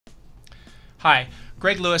Hi,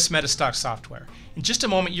 Greg Lewis, MetaStock Software. In just a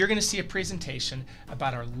moment, you're going to see a presentation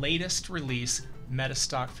about our latest release,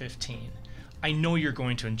 MetaStock 15. I know you're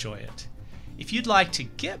going to enjoy it. If you'd like to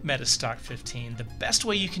get MetaStock 15, the best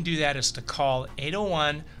way you can do that is to call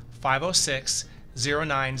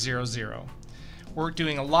 801-506-0900. We're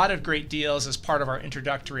doing a lot of great deals as part of our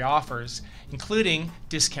introductory offers, including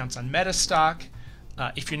discounts on MetaStock.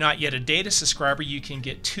 If you're not yet a data subscriber, you can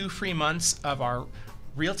get 2 free months of our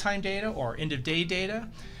real-time data or end-of-day data.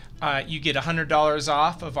 You get $100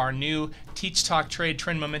 off of our new Teach Talk Trade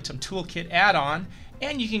Trend Momentum Toolkit add-on,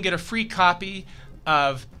 and you can get a free copy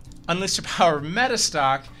of Unleash the Power of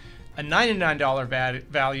MetaStock, a $99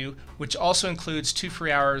 value, which also includes 2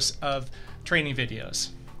 free hours of training videos.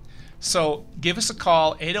 So give us a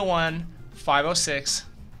call,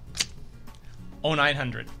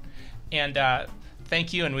 801-506-0900. And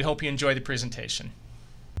thank you, and we hope you enjoy the presentation.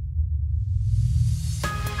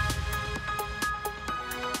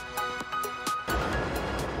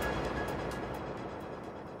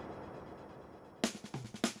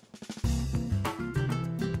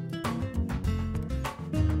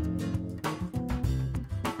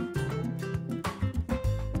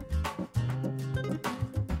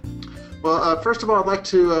 Well, first of all, I'd like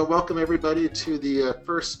to welcome everybody to the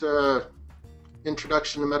first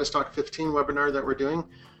Introduction to MetaStock 15 webinar that we're doing.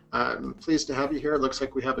 I'm pleased to have you here. It looks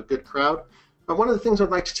like we have a good crowd. One of the things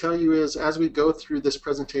I'd like to tell you is, as we go through this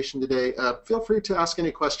presentation today, feel free to ask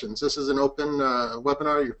any questions. This is an open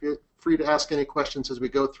webinar. You're free to ask any questions as we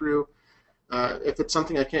go through. If it's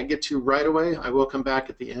something I can't get to right away, I will come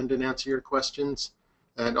back at the end and answer your questions,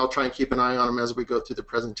 and I'll try and keep an eye on them as we go through the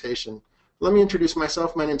presentation. Let me introduce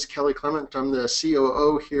myself. My name is Kelly Clement. I'm the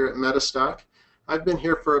COO here at MetaStock. I've been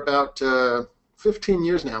here for about 15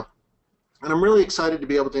 years now, and I'm really excited to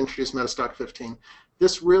be able to introduce MetaStock 15.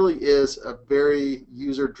 This really is a very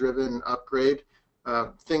user-driven upgrade.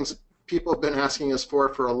 Things people have been asking us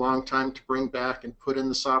for a long time to bring back and put in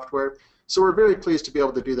the software. So we're very pleased to be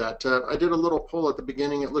able to do that. I did a little poll at the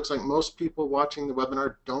beginning. It looks like most people watching the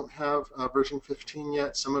webinar don't have version 15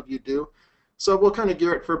 yet. Some of you do. So we'll kind of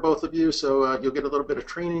gear it for both of you, so you'll get a little bit of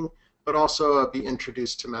training, but also be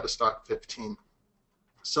introduced to MetaStock 15.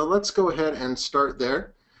 So let's go ahead and start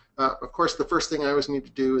there. Of course, the first thing I always need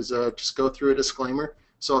to do is just go through a disclaimer.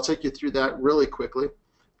 So I'll take you through that really quickly.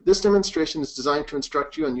 This demonstration is designed to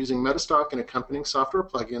instruct you on using MetaStock and accompanying software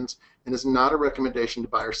plugins, and is not a recommendation to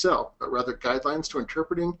buy or sell, but rather guidelines to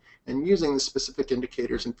interpreting and using the specific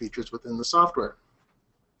indicators and features within the software.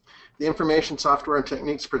 The information, software, and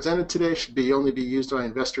techniques presented today should only be used by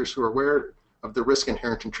investors who are aware of the risk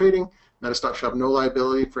inherent in trading. MetaStock shall have no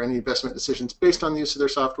liability for any investment decisions based on the use of their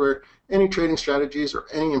software, any trading strategies, or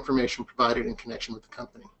any information provided in connection with the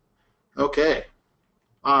company. Okay,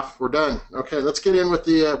 we're done. Okay, let's get in with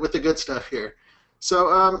the good stuff here. So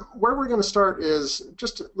where we're going to start is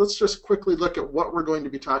let's just quickly look at what we're going to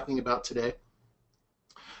be talking about today.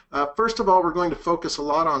 First of all, we're going to focus a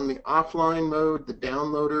lot on the offline mode, the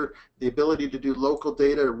downloader, the ability to do local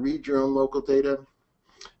data, read your own local data.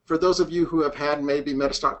 For those of you who have had maybe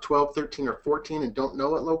MetaStock 12, 13, or 14 and don't know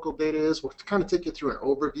what local data is, we'll kind of take you through an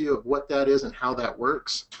overview of what that is and how that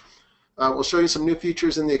works. We'll show you some new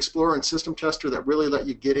features in the Explorer and System Tester that really let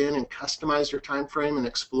you get in and customize your time frame and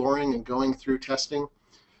exploring and going through testing.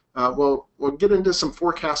 We'll get into some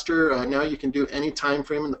forecaster. Now you can do any time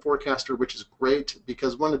frame in the forecaster, which is great,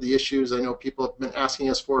 because one of the issues I know people have been asking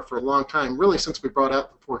us for a long time, really since we brought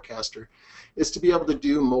out the forecaster, is to be able to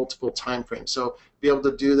do multiple time frames. So be able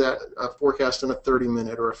to do that forecast in a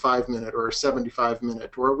 30-minute or a 5-minute or a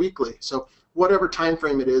 75-minute or a weekly. So whatever time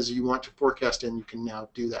frame it is you want to forecast in, you can now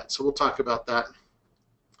do that. So we'll talk about that.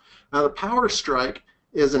 Now the PowerStrike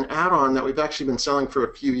is an add-on that we've actually been selling for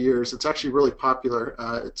a few years. It's actually really popular.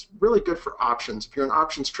 It's really good for options. If you're an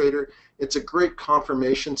options trader, it's a great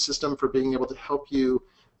confirmation system for being able to help you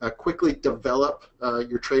quickly develop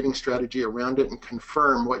your trading strategy around it and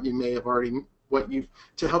confirm what you may have already,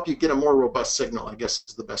 to help you get a more robust signal, I guess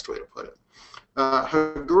is the best way to put it.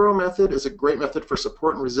 Haguro method is a great method for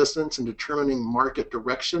support and resistance and determining market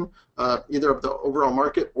direction, either of the overall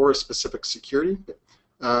market or a specific security.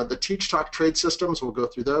 The Teach Talk trade systems, we'll go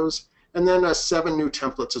through those, and then 7 new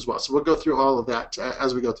templates as well. So we'll go through all of that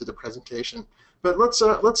as we go through the presentation. But let's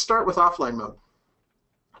start with offline mode.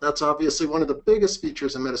 That's obviously one of the biggest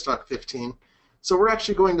features in MetaStock 15. So we're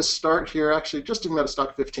actually going to start here, actually just in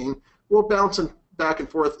MetaStock 15. We'll bounce back and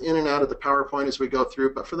forth in and out of the PowerPoint as we go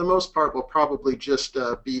through, but for the most part, we'll probably just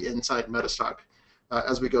be inside MetaStock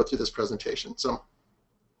as we go through this presentation. So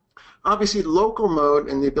obviously, local mode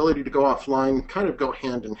and the ability to go offline kind of go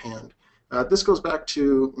hand in hand. This goes back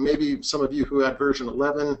to maybe some of you who had version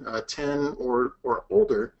 11, 10, or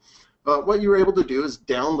older. What you were able to do is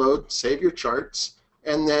download, save your charts,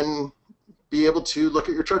 and then be able to look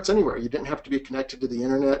at your charts anywhere. You didn't have to be connected to the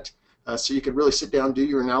internet, so you could really sit down, do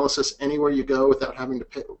your analysis anywhere you go without having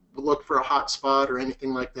to look for a hot spot or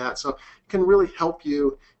anything like that. So it can really help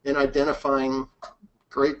you in identifying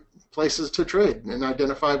great places to trade and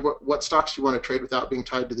identify what stocks you want to trade without being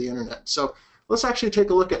tied to the internet. So let's actually take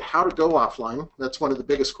a look at how to go offline. That's one of the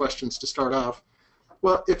biggest questions to start off.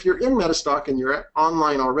 Well, if you're in MetaStock and you're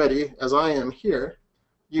online already, as I am here,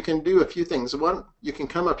 you can do a few things. One, you can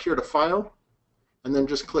come up here to File, and then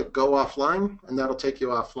just click Go Offline, and that'll take you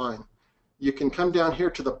offline. You can come down here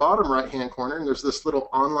to the bottom right-hand corner, and there's this little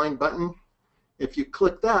Online button. If you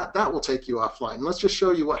click that, that will take you offline. Let's just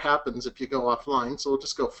show you what happens if you go offline. So we'll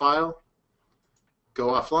just go File, Go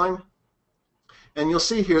Offline, and you'll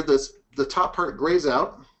see here the top part grays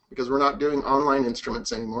out because we're not doing online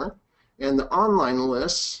instruments anymore, and the online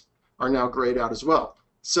lists are now grayed out as well.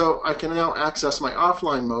 So I can now access my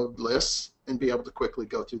offline mode lists and be able to quickly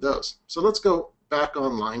go through those. So let's go back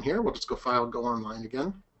online here. We'll just go File, Go Online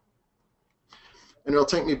again. And it'll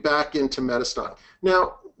take me back into MetaStock.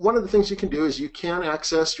 Now, one of the things you can do is you can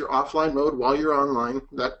access your offline mode while you're online.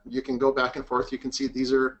 That you can go back and forth. You can see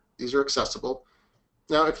these are accessible.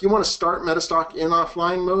 Now, if you want to start MetaStock in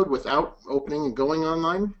offline mode without opening and going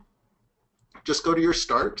online, just go to your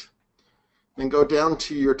Start and go down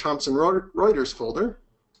to your Thomson Reuters folder,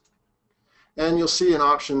 and you'll see an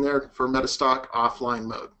option there for MetaStock offline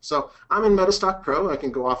mode. So I'm in MetaStock Pro. I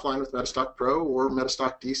can go offline with MetaStock Pro or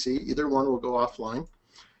MetaStock DC. Either one will go offline.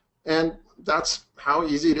 And that's how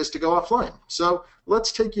easy it is to go offline. So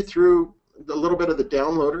let's take you through a little bit of the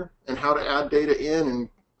downloader and how to add data in and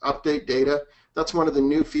update data. That's one of the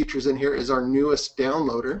new features in here is our newest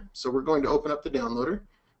downloader. So we're going to open up the downloader.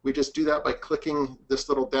 We just do that by clicking this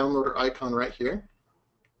little downloader icon right here.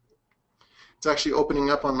 It's actually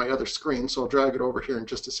opening up on my other screen, so I'll drag it over here in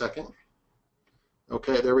just a second.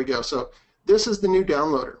 Okay, there we go. So this is the new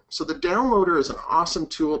downloader. So the downloader is an awesome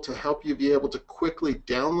tool to help you be able to quickly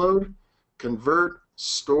download, convert,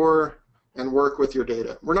 store, and work with your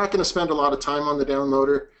data. We're not going to spend a lot of time on the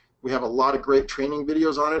downloader. We have a lot of great training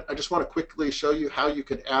videos on it. I just want to quickly show you how you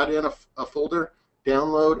could add in a folder,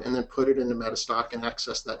 download, and then put it into MetaStock and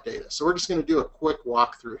access that data. So we're just going to do a quick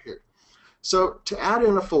walkthrough here. So to add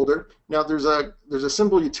in a folder, now there's a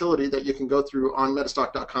simple utility that you can go through on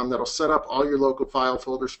metastock.com that'll set up all your local file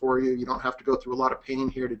folders for you. You don't have to go through a lot of pain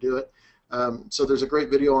here to do it. So there's a great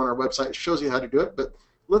video on our website that shows you how to do it. But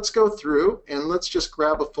let's go through and let's just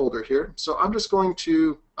grab a folder here. So I'm just going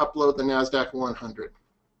to upload the NASDAQ 100.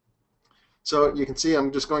 So you can see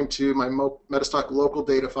I'm just going to my MetaStock local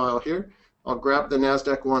data file here. I'll grab the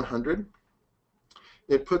NASDAQ 100.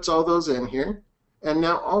 It puts all those in here. And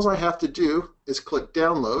now all I have to do is click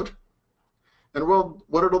download. And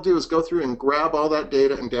what it'll do is go through and grab all that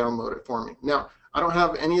data and download it for me. Now, I don't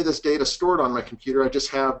have any of this data stored on my computer. I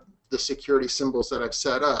just have the security symbols that I've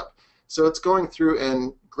set up. So it's going through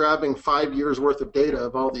and grabbing 5 years worth of data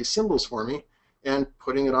of all these symbols for me and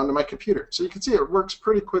putting it onto my computer. So you can see it works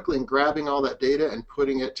pretty quickly in grabbing all that data and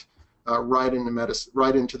putting it right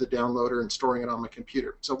into the downloader and storing it on my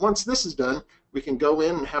computer. So once this is done, we can go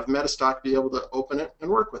in and have MetaStock be able to open it and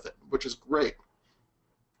work with it, which is great.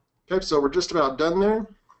 Okay, so we're just about done there.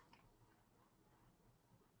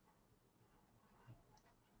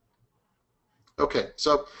 Okay,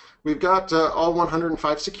 so we've got all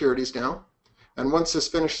 105 securities now. And once this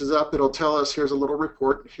finishes up, it'll tell us, here's a little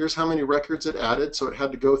report. Here's how many records it added. So it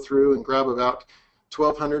had to go through and grab about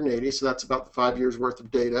 1,280. So that's about the 5 years worth of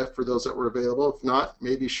data for those that were available. If not,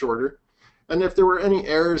 maybe shorter. And if there were any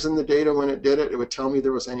errors in the data when it did it, it would tell me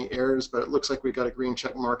there was any errors. But it looks like we got a green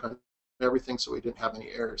check mark on everything, so we didn't have any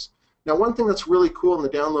errors. Now, one thing that's really cool in the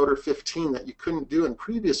Downloader 15 that you couldn't do in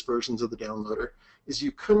previous versions of the Downloader is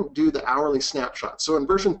you couldn't do the hourly snapshot. So in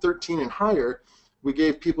version 13 and higher, we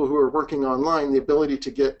gave people who are working online the ability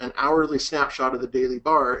to get an hourly snapshot of the daily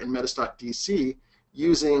bar in MetaStock DC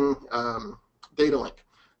using data link.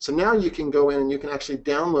 So now you can go in and you can actually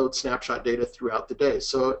download snapshot data throughout the day.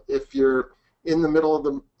 So if you're in the middle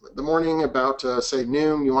of the morning, about say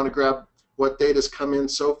noon, you want to grab what data's come in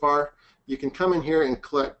so far, you can come in here and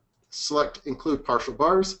select include partial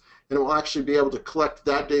bars, and it will actually be able to collect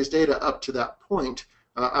that day's data up to that point,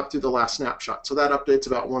 up to the last snapshot. So that updates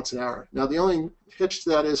about once an hour. Now the only hitch to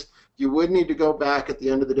that is you would need to go back at the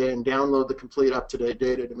end of the day and download the complete up-to-date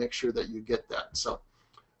data to make sure that you get that. So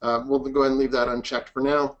we'll go ahead and leave that unchecked for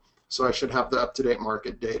now. So I should have the up-to-date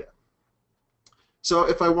market data. So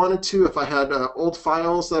if I wanted to, if I had old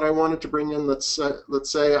files that I wanted to bring in, let's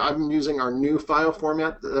say I'm using our new file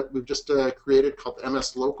format that we've just created called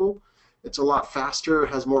MS Local. It's a lot faster,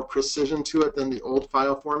 has more precision to it than the old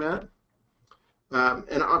file format.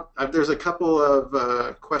 There's a couple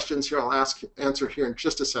of questions here I'll answer here in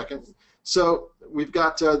just a second. So we've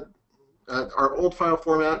got our old file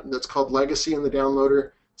format that's called Legacy in the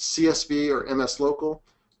downloader, CSV or MS Local.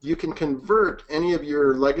 You can convert any of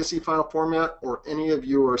your legacy file format or any of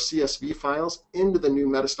your CSV files into the new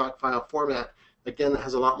MetaStock file format. Again, that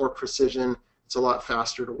has a lot more precision. It's a lot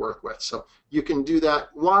faster to work with. So you can do that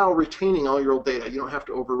while retaining all your old data. You don't have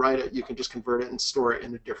to overwrite it. You can just convert it and store it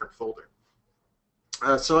in a different folder.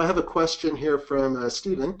 So I have a question here from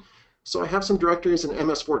Stephen. So I have some directories in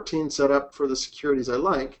MS-14 set up for the securities I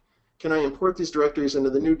like. Can I import these directories into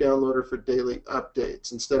the new downloader for daily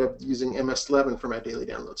updates instead of using MS-11 for my daily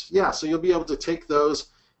downloads? Yeah, so you'll be able to take those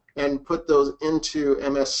and put those into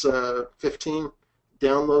MS-15,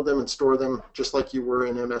 download them and store them just like you were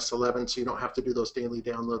in MS-11, so you don't have to do those daily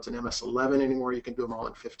downloads in MS-11 anymore. You can do them all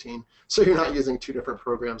in 15, so you're not using two different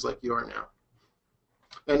programs like you are now.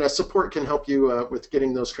 And support can help you with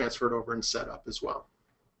getting those transferred over and set up as well.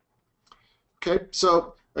 Okay,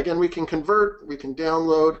 so again, we can convert, we can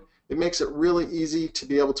download. It makes it really easy to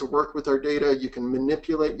be able to work with our data. You can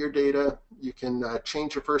manipulate your data. You can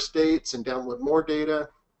change your first dates and download more data,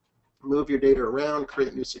 move your data around,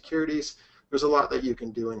 create new securities. There's a lot that you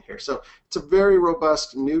can do in here. So it's a very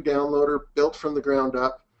robust new downloader built from the ground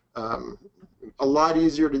up. A lot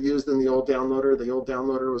easier to use than the old downloader. The old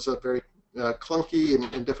downloader was a very clunky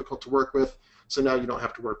and difficult to work with. So now you don't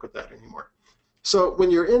have to work with that anymore. So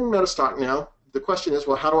when you're in MetaStock now, the question is,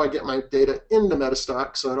 well, how do I get my data into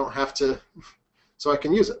MetaStock so I don't have to, so I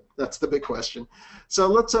can use it? That's the big question. So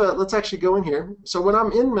let's actually go in here. So when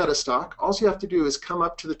I'm in MetaStock, all you have to do is come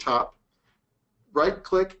up to the top,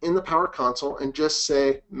 right-click in the Power Console, and just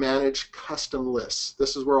say Manage Custom Lists.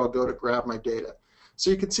 This is where I'll go to grab my data. So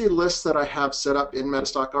you can see lists that I have set up in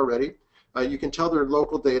MetaStock already. You can tell they're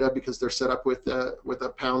local data because they're set up with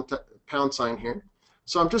a pound sign here.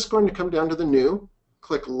 So I'm just going to come down to the new,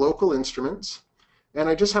 click Local Instruments, and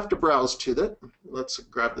I just have to browse to that. Let's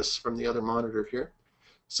grab this from the other monitor here.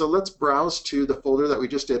 So let's browse to the folder that we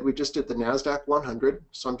just did. We just did the NASDAQ 100.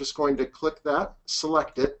 So I'm just going to click that,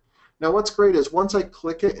 select it. Now what's great is once I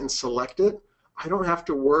click it and select it, I don't have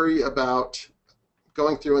to worry about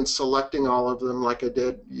going through and selecting all of them like I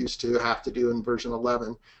used to have to do in version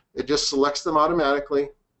 11. It just selects them automatically,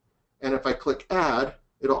 and if I click Add,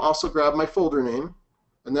 it'll also grab my folder name,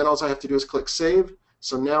 and then all I have to do is click Save.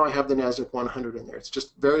 So now I have the NASDAQ 100 in there. It's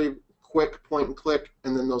just very quick point and click,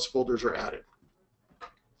 and then those folders are added.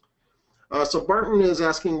 So Barton is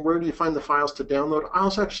asking, where do you find the files to download?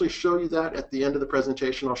 I'll actually show you that at the end of the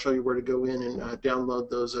presentation. I'll show you where to go in and download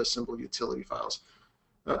those symbol utility files.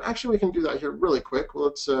 Actually, we can do that here really quick.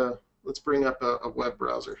 Well, let's bring up a web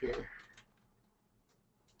browser here.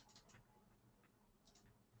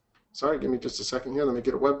 Sorry, give me just a second here. Let me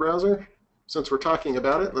get a web browser. Since we're talking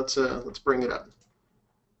about it, let's bring it up.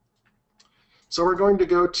 So we're going to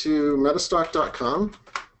go to metastock.com.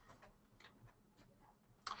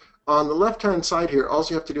 On the left-hand side here, all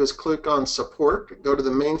you have to do is click on Support, go to the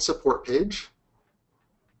main support page.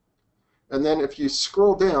 And then if you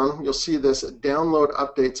scroll down, you'll see this Download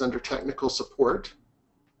Updates under Technical Support.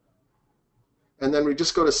 And then we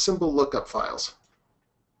just go to Symbol Lookup Files.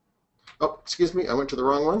 Oh, excuse me, I went to the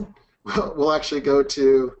wrong one. We'll actually go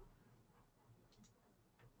to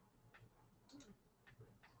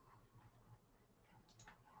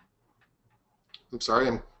I'm sorry,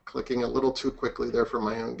 I'm clicking a little too quickly there for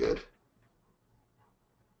my own good.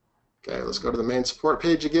 Okay, let's go to the main support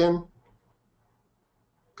page again.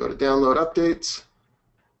 Go to Download Updates,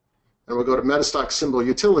 and we'll go to MetaStock Symbol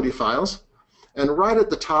Utility Files. And right at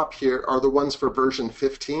the top here are the ones for version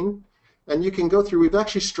 15. And you can go through, we've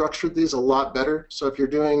actually structured these a lot better. So if you're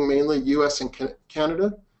doing mainly US and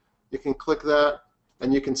Canada, you can click that,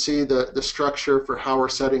 and you can see the structure for how we're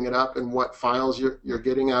setting it up and what files you're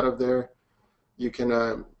getting out of there. You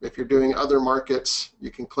can, if you're doing other markets, you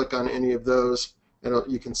can click on any of those, and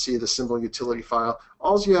you can see the symbol utility file.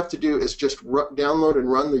 All you have to do is just download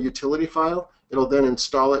and run the utility file. It'll then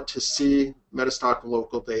install it to see MetaStock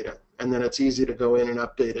local data, and then it's easy to go in and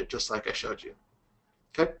update it just like I showed you.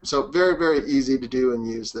 Okay, so very, very easy to do and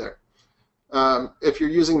use there. If you're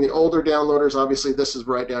using the older downloaders, obviously this is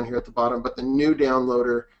right down here at the bottom, but the new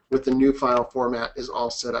downloader with the new file format is all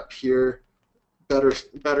set up here. Better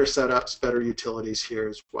setups, better utilities here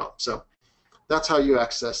as well. So that's how you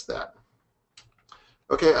access that.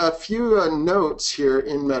 Okay, a few notes here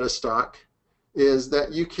in MetaStock. is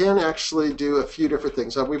that you can actually do a few different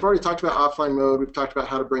things. We've already talked about offline mode. We've talked about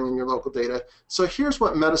how to bring in your local data. So here's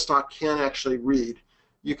what MetaStock can actually read.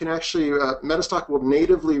 You can actually, MetaStock will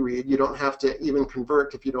natively read. You don't have to even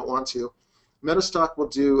convert if you don't want to. MetaStock will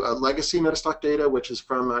do legacy MetaStock data, which is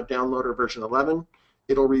from downloader version 11.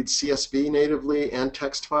 It'll read CSV natively and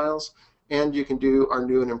text files. And you can do our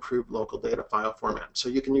new and improved local data file format. So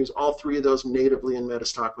you can use all three of those natively in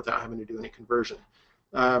MetaStock without having to do any conversion.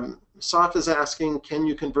 Sof is asking, can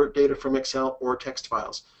you convert data from Excel or text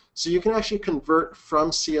files? So you can actually convert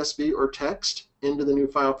from CSV or text into the new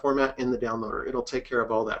file format in the downloader. It'll take care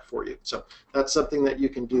of all that for you. So that's something that you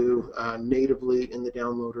can do natively in the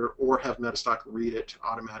downloader or have MetaStock read it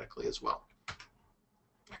automatically as well.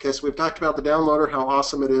 Okay, so we've talked about the downloader, how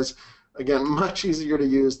awesome it is. Again, much easier to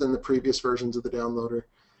use than the previous versions of the downloader.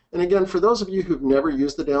 And again, for those of you who've never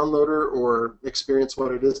used the downloader or experienced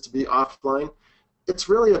what it is to be offline, it's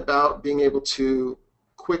really about being able to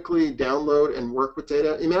quickly download and work with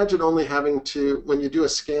data. Imagine only having to, when you do a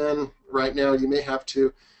scan right now, you may have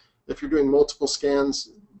to, if you're doing multiple scans,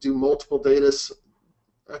 do multiple data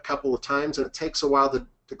a couple of times, and it takes a while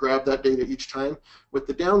to grab that data each time. With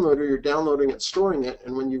the downloader, you're downloading it, storing it,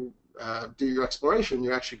 and when you do your exploration,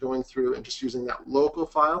 you're actually going through and just using that local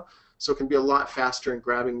file. So it can be a lot faster in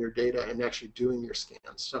grabbing your data and actually doing your scans.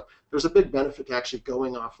 So there's a big benefit to actually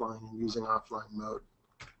going offline and using offline mode.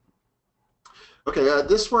 Okay,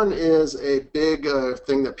 this one is a big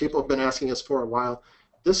thing that people have been asking us for a while.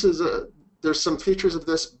 This is there's some features of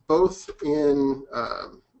this both in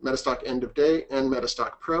MetaStock End of Day and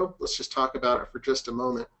MetaStock Pro. Let's just talk about it for just a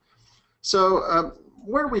moment. So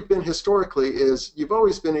where we've been historically is you've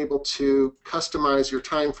always been able to customize your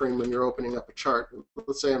time frame when you're opening up a chart.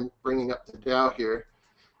 Let's say I'm bringing up the Dow here.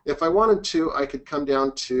 If I wanted to, I could come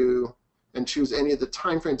down to and choose any of the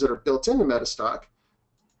time frames that are built into MetaStock,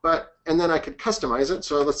 and then I could customize it.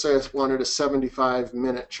 So let's say I wanted a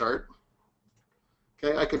 75-minute chart.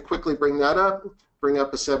 Okay, I could quickly bring that up, bring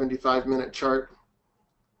up a 75-minute chart,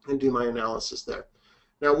 and do my analysis there.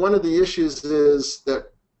 Now, one of the issues is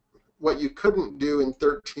that what you couldn't do in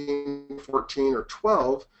 13, 14, or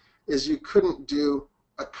 12 is you couldn't do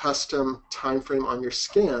a custom time frame on your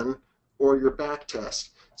scan or your back test.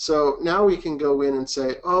 So now we can go in and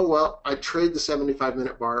say, oh, well, I trade the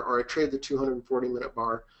 75-minute bar, or I trade the 240-minute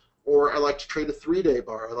bar, or I like to trade a 3-day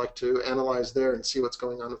bar. I like to analyze there and see what's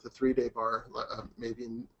going on with the 3-day bar, maybe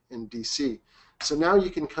in DC. So now you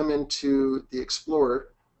can come into the Explorer,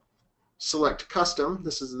 select Custom.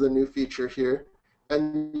 This is the new feature here.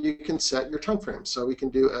 And you can set your time frame. So we can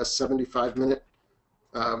do a 75-minute,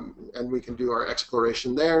 and we can do our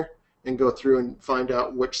exploration there and go through and find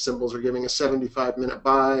out which symbols are giving a 75-minute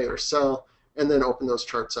buy or sell, and then open those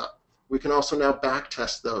charts up. We can also now back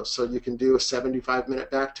test those. So you can do a 75-minute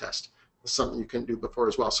back test. That's something you couldn't do before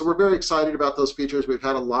as well. So we're very excited about those features. We've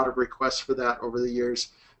had a lot of requests for that over the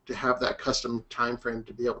years to have that custom time frame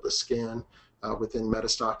to be able to scan within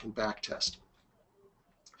MetaStock and back test.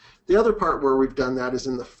 The other part where we've done that is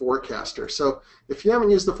in the forecaster. So if you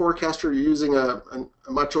haven't used the forecaster, you're using a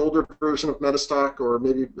much older version of MetaStock, or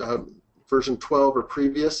maybe version 12 or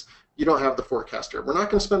previous, you don't have the forecaster. We're not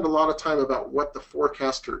going to spend a lot of time about what the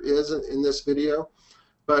forecaster is in this video,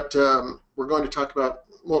 but we're going to talk about,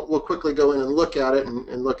 we'll quickly go in and look at it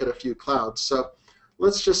and look at a few clouds. So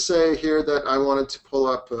let's just say here that I wanted to pull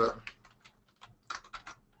up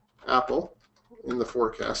Apple in the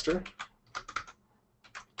forecaster.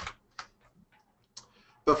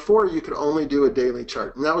 Before, you could only do a daily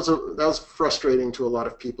chart, and that was frustrating to a lot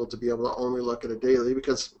of people to be able to only look at a daily,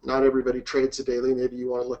 because not everybody trades a daily. Maybe you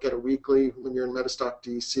want to look at a weekly when you're in MetaStock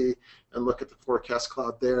DC and look at the forecast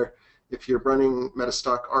cloud there. If you're running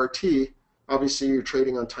MetaStock RT, obviously you're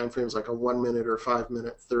trading on time frames like a 1-minute or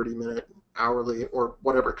 5-minute, 30-minute, hourly, or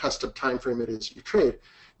whatever custom time frame it is you trade.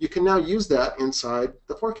 You can now use that inside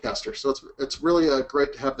the forecaster. So it's really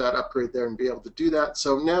great to have that upgrade there and be able to do that.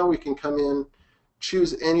 So now we can come in,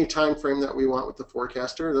 choose any time frame that we want with the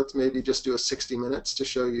forecaster. Let's maybe just do a 60 minutes to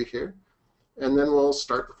show you here, and then we'll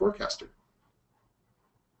start the forecaster.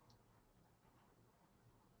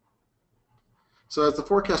 So as the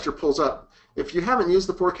forecaster pulls up, if you haven't used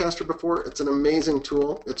the forecaster before, it's an amazing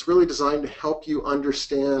tool. It's really designed to help you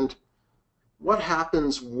understand what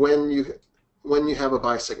happens when you have a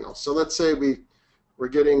buy signal. So let's say we're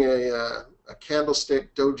getting a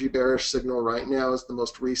candlestick doji bearish signal right now is the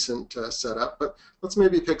most recent setup, but let's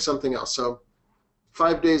maybe pick something else. So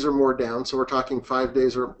 5 days or more down, so we're talking 5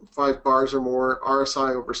 days or 5 bars or more,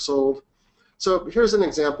 RSI oversold. So here's an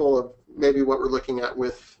example of maybe what we're looking at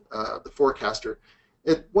with the forecaster.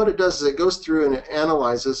 What it does is it goes through and it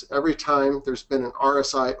analyzes every time there's been an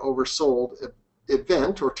RSI oversold,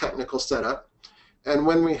 event or technical setup. And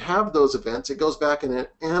when we have those events, it goes back and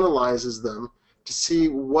it analyzes them to see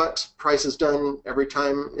what price has done every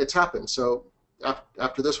time it's happened. So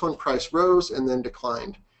after this one, price rose and then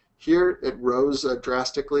declined. Here it rose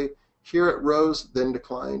drastically. Here it rose, then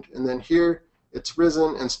declined. And then here it's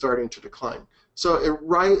risen and starting to decline. So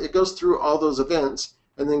it goes through all those events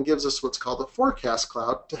and then gives us what's called a forecast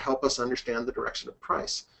cloud to help us understand the direction of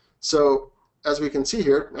price. So as we can see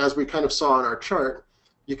here, as we kind of saw on our chart,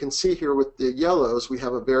 you can see here with the yellows, we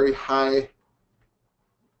have a very high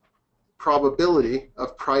probability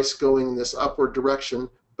of price going in this upward direction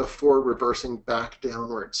before reversing back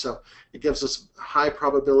downward. So it gives us high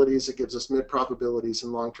probabilities, it gives us mid probabilities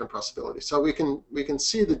and long-term possibilities. So we can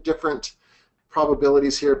see the different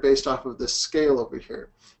probabilities here based off of this scale over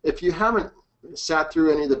here. If you haven't sat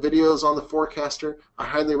through any of the videos on the forecaster, I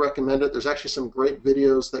highly recommend it. There's actually some great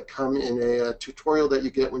videos that come in a tutorial that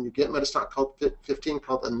you get when you get MetaStock 15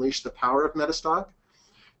 called Unleash the Power of MetaStock.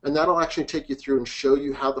 And that'll actually take you through and show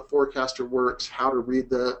you how the forecaster works, how to read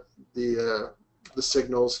the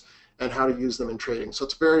signals, and how to use them in trading. So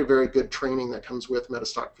it's very, very good training that comes with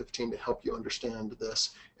MetaStock 15 to help you understand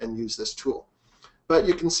this and use this tool. But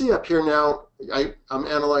you can see up here now, I'm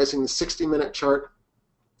analyzing the 60-minute chart.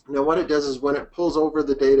 Now what it does is when it pulls over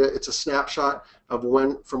the data, it's a snapshot of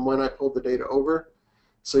from when I pulled the data over.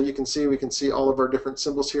 So we can see all of our different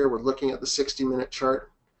symbols here. We're looking at the 60-minute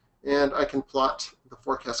chart, and I can plot the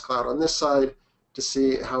forecast cloud on this side to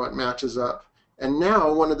see how it matches up. And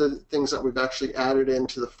now one of the things that we've actually added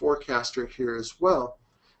into the forecaster here as well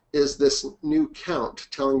is this new count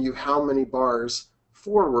telling you how many bars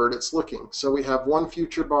forward it's looking. So we have 1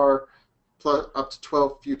 future bar, plus up to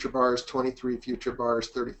 12 future bars, 23 future bars,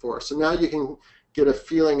 34. So now you can get a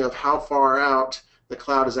feeling of how far out the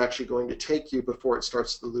cloud is actually going to take you before it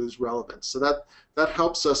starts to lose relevance. So that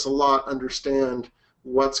helps us a lot understand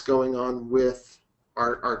what's going on with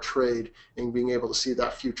our trade and being able to see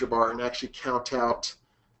that future bar and actually count out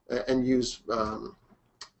and use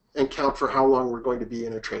and count for how long we're going to be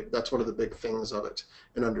in a trade. That's one of the big things of it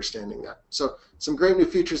and understanding that. So some great new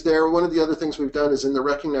features there. One of the other things we've done is in the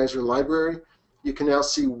recognizer library, you can now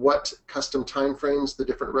see what custom time frames the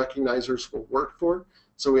different recognizers will work for.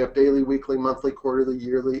 So we have daily, weekly, monthly, quarterly,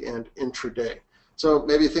 yearly, and intraday. So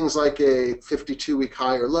maybe things like a 52-week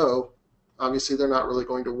high or low, obviously they're not really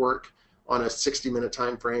going to work on a 60-minute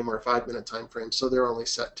time frame or a 5-minute time frame, so they're only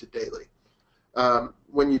set to daily.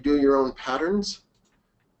 When you do your own patterns,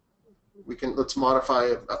 let's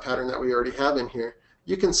modify a pattern that we already have in here.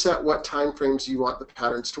 You can set what time frames you want the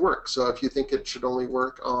patterns to work. So if you think it should only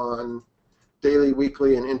work on daily,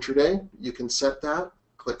 weekly, and intraday, you can set that,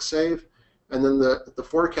 click Save, and then the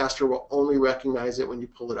forecaster will only recognize it when you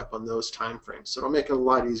pull it up on those time frames. So it'll make it a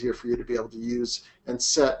lot easier for you to be able to use and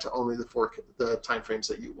set to only the time frames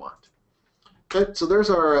that you want. Okay, so there's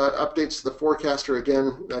our updates to the forecaster.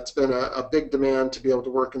 Again, that's been a big demand to be able to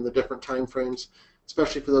work in the different time frames,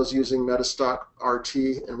 especially for those using MetaStock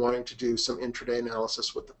RT and wanting to do some intraday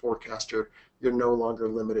analysis with the forecaster. You're no longer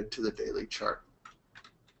limited to the daily chart.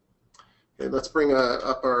 Okay, let's bring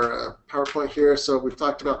up our PowerPoint here. So we've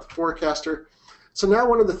talked about the forecaster. So now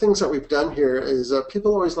one of the things that we've done here is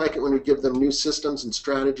people always like it when we give them new systems and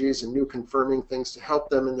strategies and new confirming things to help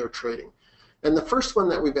them in their trading. And the first one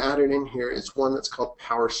that we've added in here is one that's called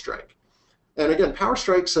PowerStrike. And again,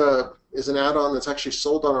 PowerStrike is an add-on that's actually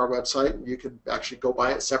sold on our website. You could actually go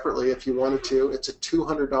buy it separately if you wanted to. It's a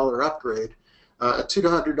 $200 upgrade, a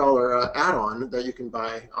 $200 add-on that you can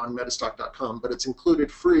buy on metastock.com, but it's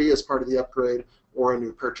included free as part of the upgrade or a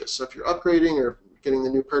new purchase. So if you're upgrading or getting the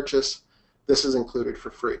new purchase, this is included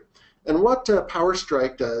for free. And what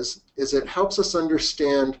PowerStrike does is it helps us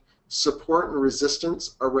understand support and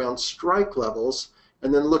resistance around strike levels,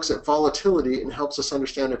 and then looks at volatility and helps us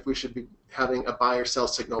understand if we should be having a buy or sell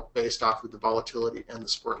signal based off of the volatility and the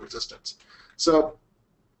support and resistance. So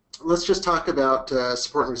let's just talk about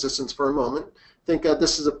support and resistance for a moment. I think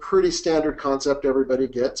this is a pretty standard concept everybody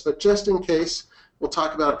gets, but just in case, we'll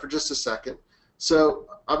talk about it for just a second. So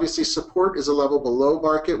obviously support is a level below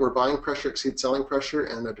market where buying pressure exceeds selling pressure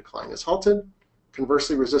and a decline is halted.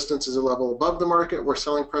 Conversely, resistance is a level above the market where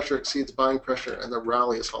selling pressure exceeds buying pressure and the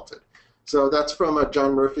rally is halted. So that's from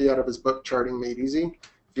John Murphy out of his book, Charting Made Easy.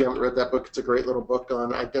 If you haven't read that book, it's a great little book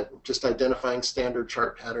on just identifying standard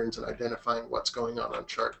chart patterns and identifying what's going on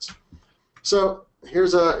charts. So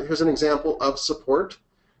here's an example of support.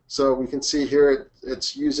 So we can see here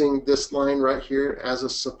it's using this line right here as a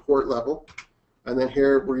support level. And then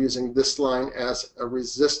here we're using this line as a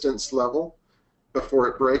resistance level before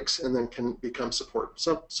it breaks and then can become support.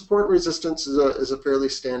 So support and resistance is a fairly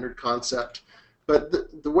standard concept. But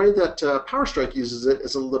the way that PowerStrike uses it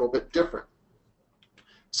is a little bit different.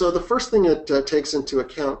 So the first thing it takes into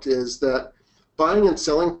account is that buying and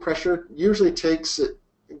selling pressure usually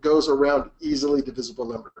goes around easily divisible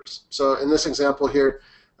numbers. So in this example here,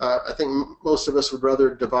 I think most of us would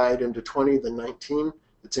rather divide into 20 than 19.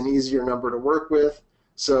 It's an easier number to work with.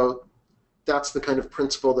 So that's the kind of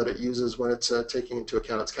principle that it uses when it's taking into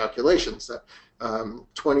account its calculations, that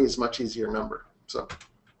 20 is a much easier number.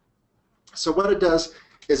 So what it does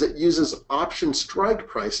is it uses option strike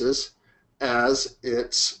prices as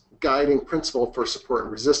its guiding principle for support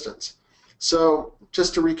and resistance. So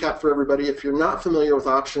just to recap for everybody, if you're not familiar with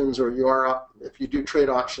options, or if you do trade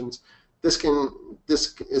options, this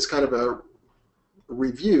is kind of a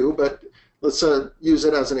review, but let's use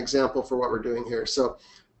it as an example for what we're doing here. So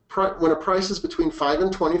when a price is between 5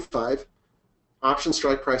 and 25, option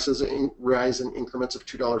strike prices rise in increments of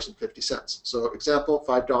 $2.50. So example,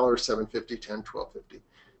 $5, $7.50, $10, $12.50.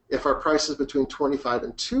 If our price is between 25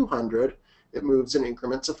 and 200, it moves in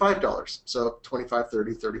increments of $5. So 25,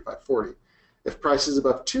 30, 35, 40. If price is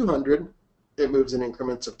above 200, it moves in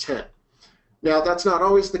increments of 10. Now, that's not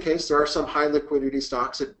always the case. There are some high liquidity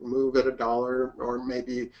stocks that move at $1, or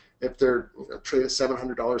maybe if they're traded at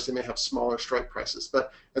 $700, they may have smaller strike prices.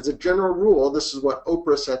 But as a general rule, this is what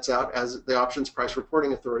OPRA sets out as the Options Price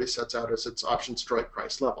Reporting Authority sets out as its option strike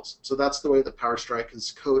price levels. So that's the way that PowerStrike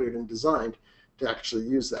is coded and designed to actually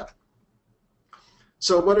use that.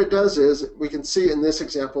 So what it does is, we can see in this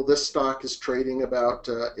example, this stock is trading about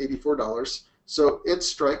 $84. So its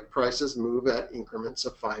strike prices move at increments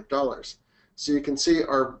of $5. So you can see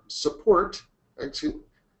our support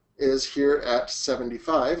is here at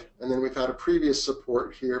 75, and then we've had a previous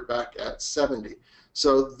support here back at 70.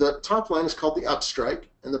 So the top line is called the up strike,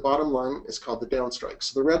 and the bottom line is called the down strike.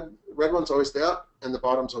 So the red one's always the up, and the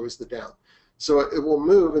bottom's always the down. So it will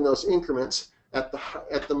move in those increments at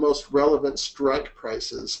the most relevant strike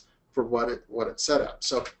prices for what it's set at.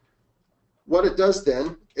 So what it does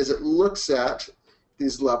then is it looks at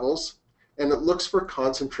these levels, and it looks for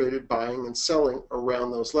concentrated buying and selling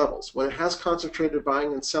around those levels. When it has concentrated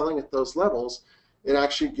buying and selling at those levels, it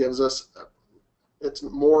actually gives us, it's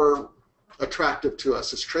more attractive to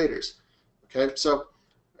us as traders. Okay, so,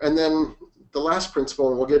 and then the last principle,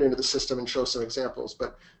 and we'll get into the system and show some examples,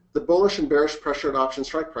 but the bullish and bearish pressure at option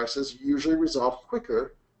strike prices usually resolve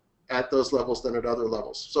quicker at those levels than at other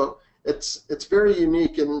levels. So it's very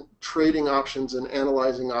unique in trading options and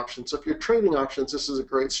analyzing options. So if you're trading options, this is a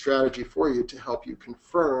great strategy for you to help you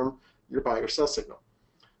confirm your buy or sell signal.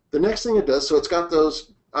 The next thing it does, so it's got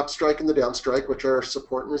those up strike and the down strike, which are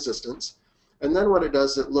support and resistance. And then what it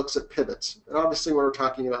does, it looks at pivots. And obviously when we're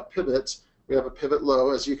talking about pivots, we have a pivot low.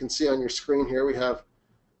 As you can see on your screen here, we have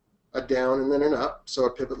a down and then an up, so a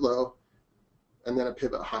pivot low, and then a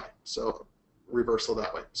pivot high. So reversal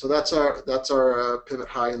that way. So that's our pivot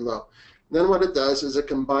high and low. And then what it does is it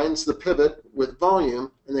combines the pivot with volume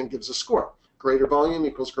and then gives a score. Greater volume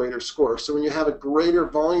equals greater score. So when you have a greater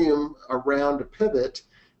volume around a pivot,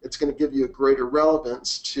 it's going to give you a greater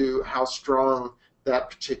relevance to how strong that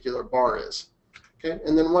particular bar is. Okay?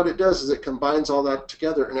 And then what it does is it combines all that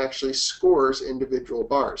together and actually scores individual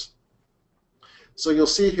bars. So you'll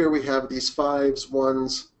see here we have these 5s,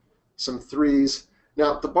 1s, some 3s.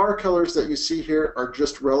 Now, the bar colors that you see here are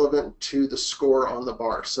just relevant to the score on the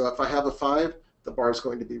bar. So if I have a 5, the bar is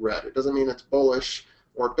going to be red. It doesn't mean it's bullish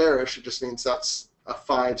or bearish. It just means that's a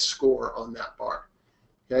 5 score on that bar.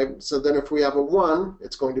 Okay, so then if we have a 1,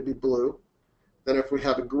 it's going to be blue. Then if we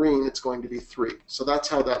have a green, it's going to be 3. So that's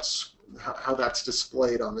how that's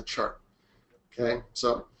displayed on the chart. Okay,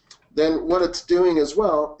 so then what it's doing as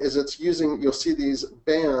well is it's using, you'll see these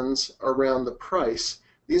bands around the price.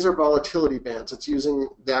 These are volatility bands. It's using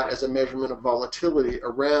that as a measurement of volatility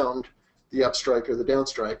around the up strike or the down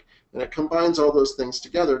strike, and it combines all those things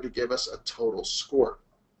together to give us a total score.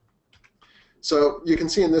 So you can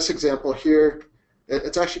see in this example here,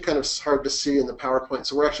 it's actually kind of hard to see in the PowerPoint,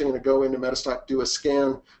 so we're actually going to go into MetaStock, do a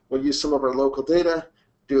scan. We'll use some of our local data,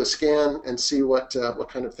 do a scan, and see what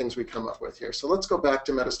kind of things we come up with here. So let's go back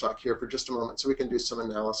to MetaStock here for just a moment so we can do some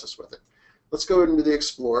analysis with it. Let's go into the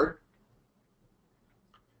Explorer.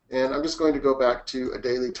 And I'm just going to go back to a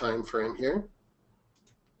daily time frame here.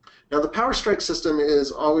 Now the PowerStrike system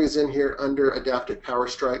is always in here under Adaptive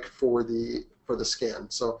PowerStrike for the scan.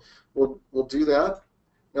 So we'll do that.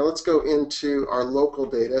 Now let's go into our local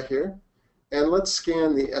data here, and let's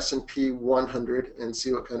scan the S&P 100 and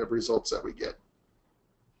see what kind of results that we get.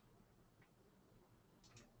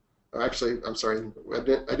 Actually, I'm sorry, I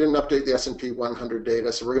didn't update the S&P 100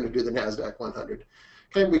 data, so we're going to do the NASDAQ 100.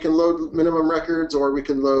 Okay, we can load minimum records, or we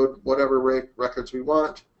can load whatever records we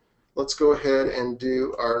want. Let's go ahead and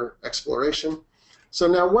do our exploration. So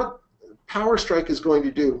now what PowerStrike is going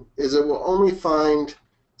to do is it will only find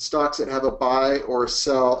stocks that have a buy or a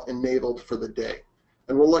sell enabled for the day.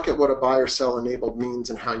 And we'll look at what a buy or sell enabled means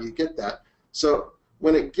and how you get that. So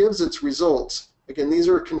when it gives its results, again, these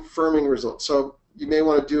are confirming results. So you may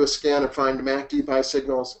want to do a scan and find MACD buy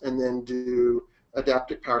signals and then do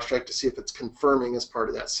adaptive PowerStrike to see if it's confirming as part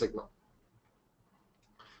of that signal.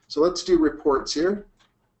 So let's do reports here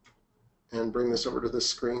and bring this over to the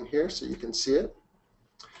screen here so you can see it.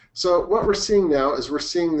 So what we're seeing now is we're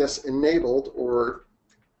seeing this enabled or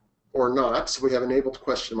not. So we have enabled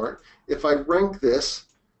question mark. If I rank this,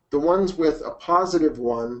 the ones with a positive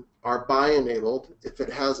one are buy enabled. If it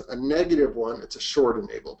has a negative one, it's a short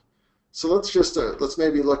enabled. So let's just let's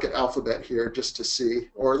maybe look at Alphabet here just to see,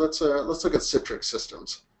 or let's look at Citrix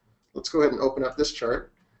Systems. Let's go ahead and open up this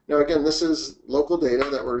chart. Now again, this is local data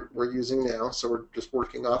that we're using now, so we're just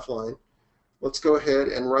working offline. Let's go ahead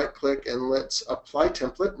and right-click and let's apply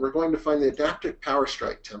template. We're going to find the adaptive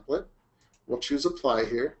PowerStrike template. We'll choose apply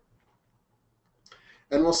here,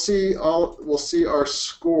 and we'll see our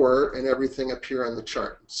score and everything appear on the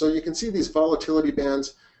chart. So you can see these volatility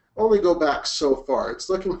bands only go back so far. It's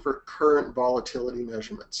looking for current volatility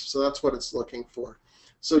measurements. So that's what it's looking for.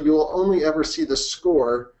 So you'll only ever see the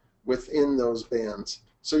score within those bands.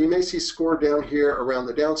 So you may see score down here around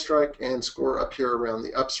the downstrike and score up here around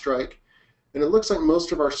the upstrike. And it looks like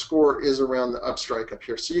most of our score is around the upstrike up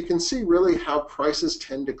here. So you can see really how prices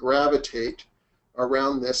tend to gravitate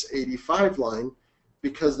around this 85 line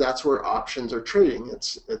because that's where options are trading.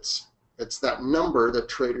 It's that number that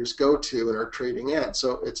traders go to and are trading at.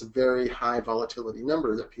 So it's a very high volatility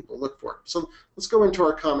number that people look for. So let's go into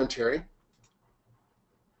our commentary.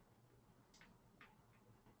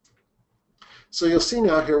 So you'll see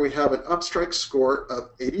now here we have an upstrike score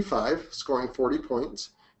of 85, scoring 40 points,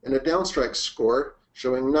 and a downstrike score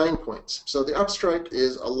showing 9 points. So the upstrike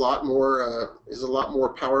is a lot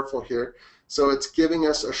more powerful here. So it's giving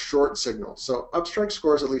us a short signal. So upstrike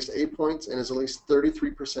scores at least 8 points and is at least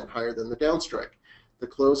 33% higher than the downstrike. The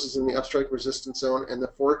close is in the upstrike resistance zone, and the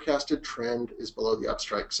forecasted trend is below the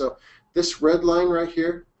upstrike. So this red line right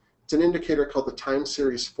here, it's an indicator called the time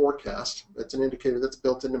series forecast. It's an indicator that's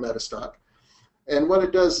built into MetaStock. And what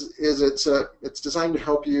it does is it's designed to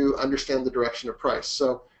help you understand the direction of price.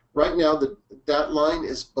 So right now that line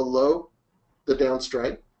is below the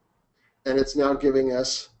downstrike, and it's now giving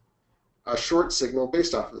us a short signal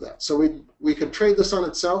based off of that. So we could trade this on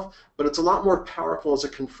itself, but it's a lot more powerful as a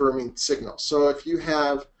confirming signal. So if you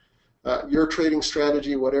have your trading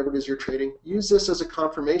strategy, whatever it is you're trading, use this as a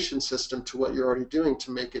confirmation system to what you're already doing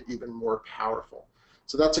to make it even more powerful.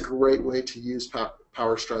 So that's a great way to use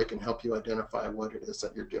PowerStrike and help you identify what it is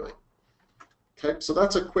that you're doing. Okay, so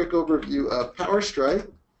that's a quick overview of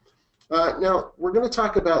PowerStrike. Now we're going to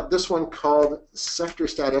talk about this one called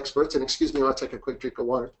SectorStat Experts, and excuse me, I'll take a quick drink of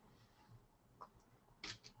water.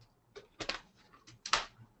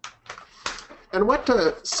 And what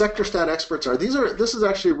SectorStat Experts are, this is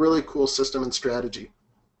actually a really cool system and strategy.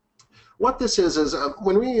 What this is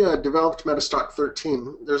when we developed MetaStock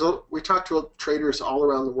 13, we talked to traders all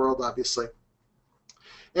around the world, obviously.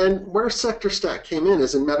 And where SectorStat came in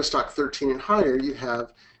is in MetaStock 13 and higher, you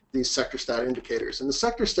have these SectorStat indicators. And the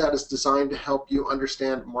SectorStat is designed to help you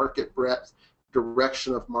understand market breadth,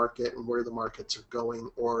 direction of market, and where the markets are going,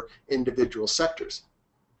 or individual sectors.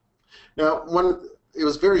 Now, it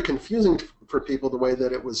was very confusing for people the way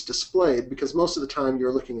that it was displayed, because most of the time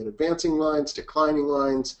you're looking at advancing lines, declining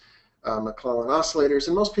lines, McClellan oscillators,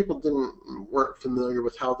 and most people weren't familiar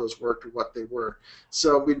with how those worked or what they were.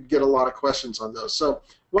 So we'd get a lot of questions on those. So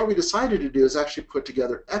what we decided to do is actually put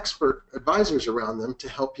together expert advisors around them to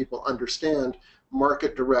help people understand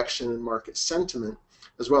market direction and market sentiment,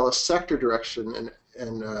 as well as sector direction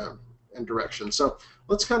and direction. So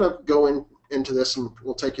let's kind of go into this, and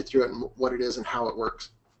we'll take you through it and what it is and how it works.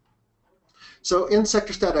 So in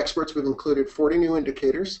SectorStat Experts, we've included 40 new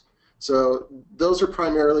indicators. So those are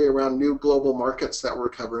primarily around new global markets that we're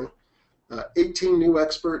covering, 18 new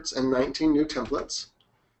experts and 19 new templates.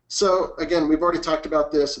 So again, we've already talked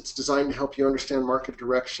about this. It's designed to help you understand market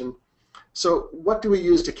direction. So what do we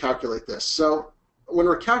use to calculate this? So when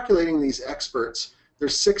we're calculating these experts,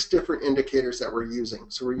 there's 6 different indicators that we're using.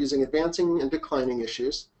 So we're using advancing and declining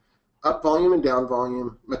issues, up volume and down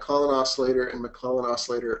volume, McClellan oscillator, and McClellan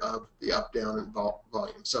oscillator of the up, down, and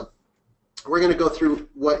volume. So we're going to go through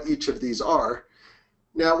what each of these are.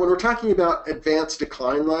 Now, when we're talking about advanced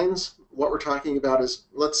decline lines, what we're talking about is,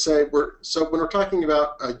 let's say when we're talking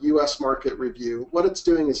about a U.S. market review, what it's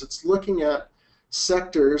doing is it's looking at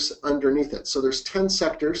sectors underneath it. So there's 10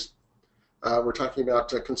 sectors. We're talking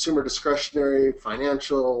about consumer discretionary,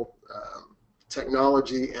 financial,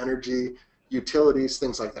 technology, energy, utilities,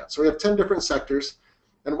 things like that. So we have 10 different sectors.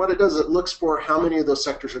 And what it does, it looks for how many of those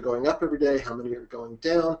sectors are going up every day, how many are going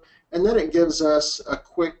down, and then it gives us a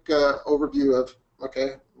quick overview of,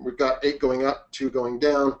 okay, we've got 8 going up, 2 going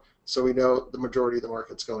down, so we know the majority of the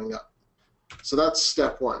market's going up. So that's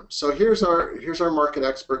step 1. So here's our market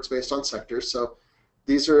experts based on sectors. So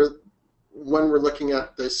these are when we're looking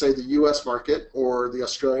at, say, the U.S. market or the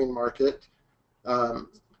Australian market.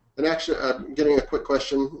 And actually, I'm getting a quick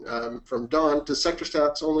question from Don. Does sector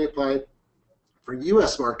stats only apply for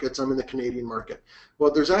U.S. markets? I'm in the Canadian market.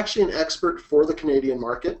 Well, there's actually an expert for the Canadian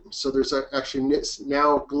market. So there's actually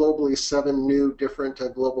now globally 7 new different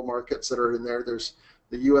global markets that are in there. There's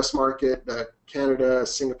the U.S. market, Canada,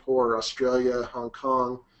 Singapore, Australia, Hong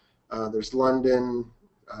Kong. There's London,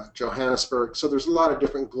 Johannesburg. So there's a lot of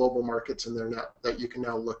different global markets in there now that you can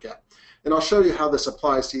now look at. And I'll show you how this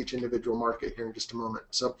applies to each individual market here in just a moment.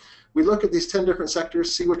 So we look at these 10 different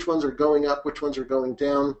sectors, see which ones are going up, which ones are going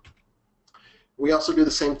down. We also do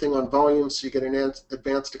the same thing on volume, so you get an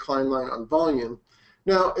advanced decline line on volume.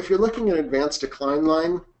 Now, if you're looking at advanced decline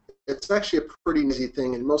line, it's actually a pretty easy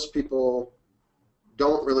thing, and most people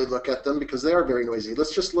don't really look at them because they are very noisy.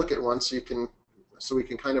 Let's just look at one so we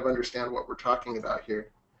can kind of understand what we're talking about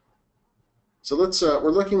here. So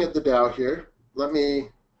we're looking at the Dow here. Let me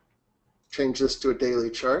change this to a daily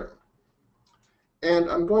chart. And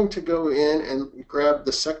I'm going to go in and grab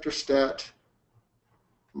the sector stat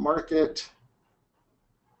market,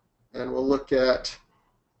 and we'll look at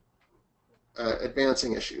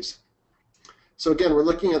advancing issues. So again, we're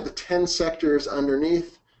looking at the 10 sectors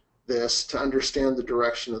underneath this to understand the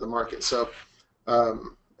direction of the market. So,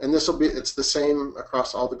 and it's the same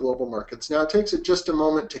across all the global markets. Now it takes it just a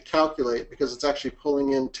moment to calculate because it's actually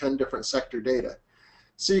pulling in 10 different sector data.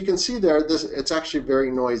 So you can see there, it's actually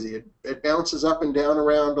very noisy. It bounces up and down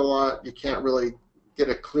around a lot. You can't really get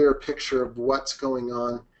a clear picture of what's going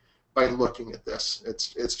on by looking at this.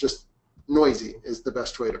 It's just noisy is the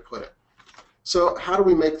best way to put it. So how do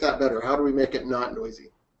we make that better? How do we make it not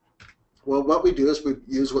noisy? Well, what we do is we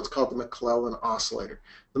use what's called the McClellan oscillator.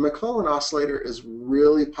 The McClellan oscillator is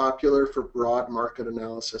really popular for broad market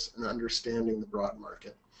analysis and understanding the broad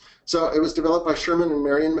market. So it was developed by Sherman and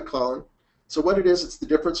Marion McClellan. So what it is, it's the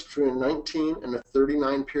difference between a 19 and a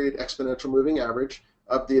 39 period exponential moving average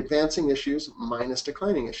of the advancing issues minus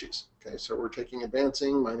declining issues. Okay, so we're taking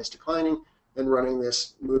advancing minus declining and running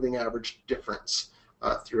this moving average difference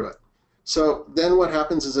through it. So then what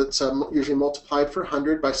happens is it's usually multiplied for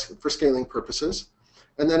 100 for scaling purposes,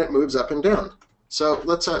 and then it moves up and down. So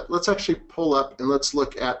let's actually pull up and let's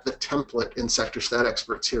look at the template in Sector Stat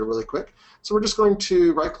Experts here really quick. So we're just going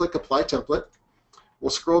to right-click Apply Template.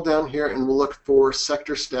 We'll scroll down here and we'll look for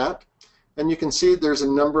Sector Stat. And you can see there's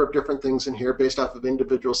a number of different things in here based off of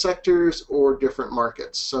individual sectors or different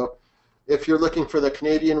markets. So if you're looking for the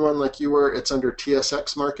Canadian one like you were, it's under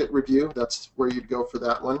TSX Market Review. That's where you'd go for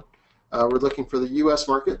that one. We're looking for the US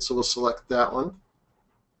market, so we'll select that one.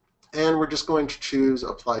 And we're just going to choose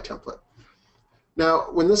Apply Template. Now,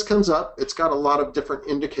 when this comes up, it's got a lot of different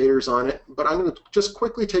indicators on it, but I'm going to just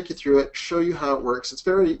quickly take you through it, show you how it works. It's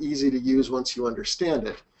very easy to use once you understand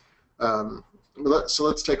it. So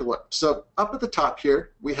let's take a look. So up at the top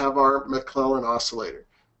here, we have our McClellan oscillator.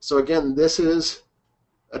 So again, this is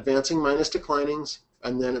advancing minus declinings,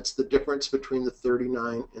 and then it's the difference between the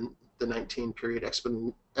 39 and the 19 period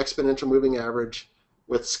exponential moving average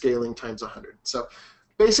with scaling times 100. So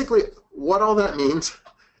basically, what all that means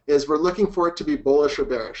is we're looking for it to be bullish or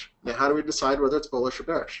bearish. Now, how do we decide whether it's bullish or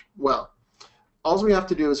bearish? Well, all we have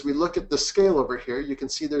to do is we look at the scale over here. You can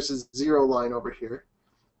see there's a 0 line over here.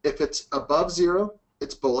 If it's above 0,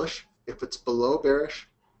 it's bullish. If it's below bearish,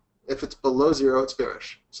 if it's below 0, it's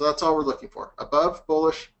bearish. So that's all we're looking for. Above,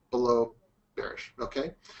 bullish, below, bearish.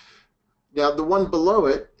 Okay? Now, the one below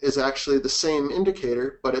it is actually the same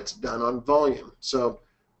indicator, but it's done on volume. So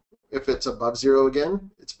if it's above 0 again,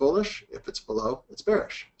 it's bullish. If it's below, it's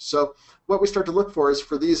bearish. So what we start to look for is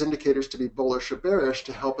for these indicators to be bullish or bearish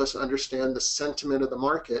to help us understand the sentiment of the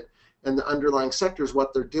market and the underlying sectors,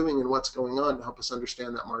 what they're doing and what's going on to help us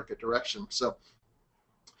understand that market direction. So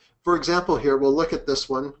for example here, we'll look at this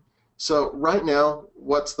one. So right now,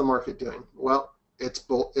 what's the market doing? Well, it's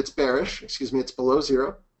bearish. Excuse me, it's below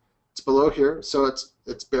 0. It's below here, so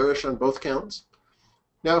it's bearish on both counts.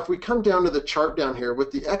 Now, if we come down to the chart down here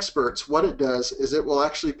with the experts, what it does is it will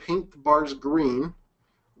actually paint the bars green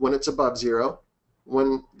when it's above 0.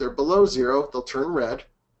 When they're below 0, they'll turn red.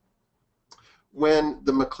 When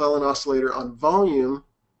the McClellan oscillator on volume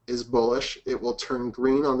is bullish, it will turn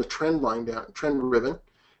green on the trend line down, trend ribbon.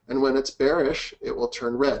 and when it's bearish, it will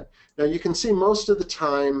turn red. Now you can see most of the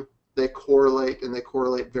time they correlate, and they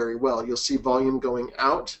correlate very well. You'll see volume going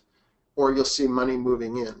out, or you'll see money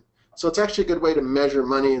moving in. So it's actually a good way to measure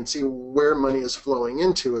money and see where money is flowing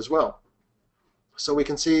into as well. So we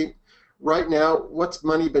can see right now what's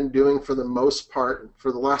money been doing for the most part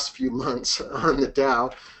for the last few months on the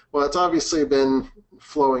Dow. Well, it's obviously been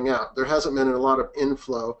flowing out. There hasn't been a lot of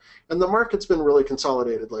inflow, and the market's been really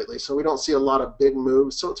consolidated lately, so we don't see a lot of big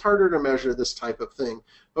moves, so it's harder to measure this type of thing.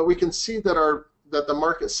 But we can see that the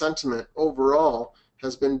market sentiment overall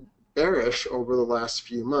has been bearish over the last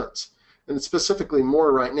few months, and specifically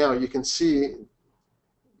more right now. You can see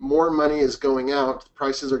more money is going out,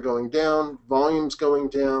 prices are going down, volume's going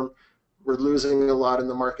down, we're losing a lot in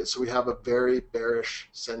the market, so we have a very bearish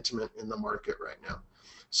sentiment in the market right now.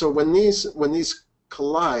 So when these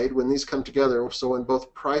collide, when these come together, so when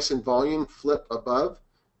both price and volume flip above,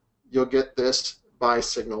 you'll get this buy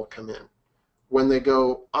signal come in. When they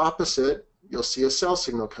go opposite, you'll see a sell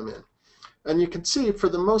signal come in. And you can see, for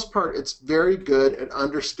the most part, it's very good at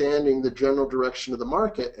understanding the general direction of the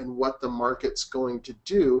market and what the market's going to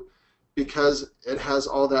do, because it has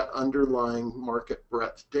all that underlying market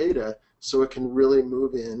breadth data, so it can really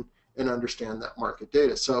move in and understand that market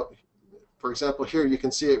data. So, for example, here you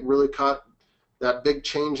can see it really caught that big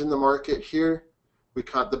change in the market here. We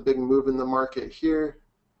caught the big move in the market here.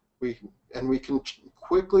 We can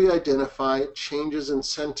quickly identify changes in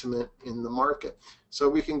sentiment in the market. So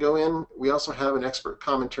we can go in. We also have an expert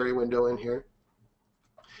commentary window in here.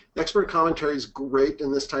 The expert commentary is great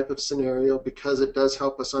in this type of scenario because it does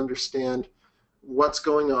help us understand what's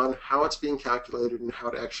going on, how it's being calculated, and how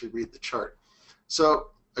to actually read the chart. So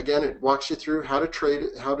again, it walks you through how to trade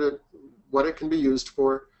it, what it can be used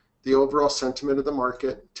for, the overall sentiment of the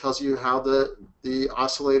market, tells you how the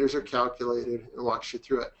oscillators are calculated, and walks you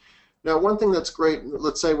through it. Now, one thing that's great,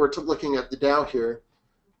 let's say we're looking at the Dow here,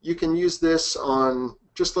 you can use this on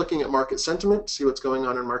just looking at market sentiment, see what's going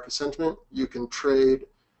on in market sentiment. You can trade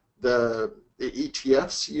the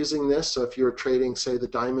ETFs using this. So if you're trading, say, the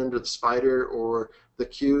Diamond or the Spider or the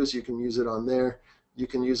Qs, you can use it on there. You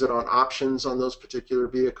can use it on options on those particular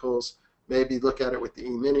vehicles. Maybe look at it with the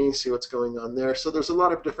E-mini, see what's going on there. So there's a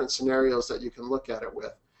lot of different scenarios that you can look at it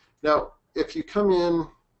with. Now, if you come in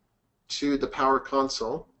to the Power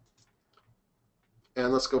Console,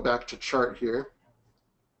 and let's go back to chart here,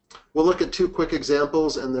 we'll look at two quick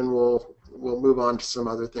examples, and then we'll move on to some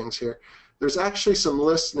other things here. There's actually some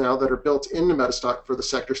lists now that are built into MetaStock for the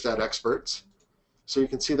Sector Stat Experts. So you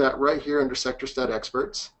can see that right here under Sector Stat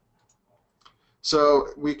Experts. So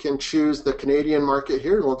we can choose the Canadian market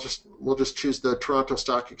here. We'll just choose the Toronto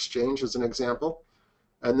Stock Exchange as an example,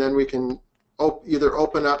 and then we can either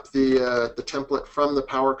open up the template from the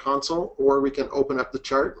Power Console, or we can open up the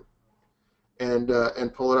chart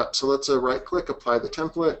and pull it up. So let's right-click, apply the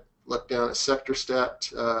template, look down at Sector Stat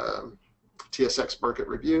TSX Market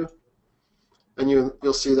Review, and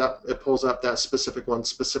you'll see that it pulls up that specific one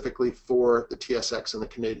specifically for the TSX and the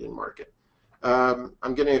Canadian market.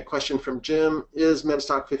 I'm getting a question from Jim. Is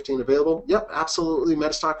MetaStock 15 available? Yep, absolutely.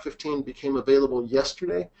 MetaStock 15 became available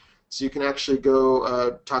yesterday, so you can actually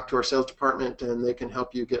go talk to our sales department, and they can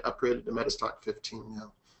help you get upgraded to MetaStock 15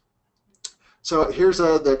 now. So here's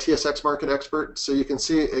the TSX Market Expert. So you can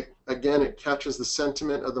see, again, it catches the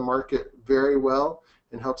sentiment of the market very well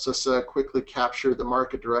and helps us quickly capture the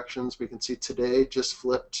market directions. We can see today just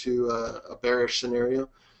flipped to a bearish scenario.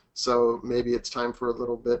 So maybe it's time for a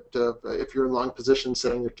little bit of, if you're in long position,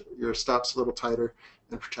 setting your stops a little tighter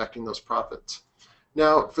and protecting those profits.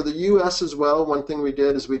 Now, for the U.S. as well, one thing we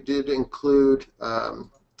did is we did include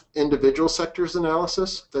individual sectors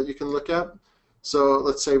analysis that you can look at. So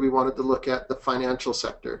let's say we wanted to look at the financial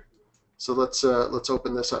sector. So let's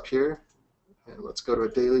open this up here, and let's go to a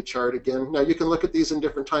daily chart again. Now you can look at these in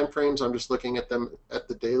different time frames. I'm just looking at them at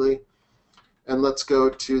the daily. And let's go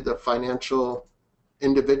to the financial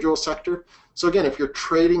individual sector. So again, if you're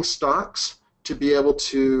trading stocks, to be able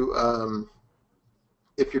to,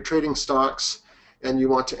 if you're trading stocks and you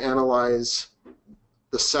want to analyze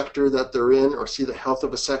the sector that they're in, or see the health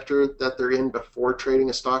of a sector that they're in before trading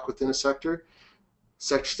a stock within a sector,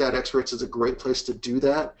 Sector Stat Experts is a great place to do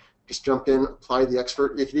that. Just jump in, apply the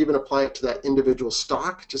expert. You can even apply it to that individual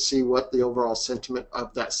stock to see what the overall sentiment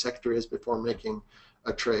of that sector is before making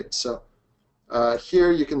a trade. So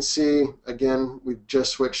here you can see, again, we've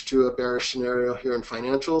just switched to a bearish scenario here in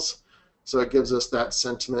financials. So it gives us that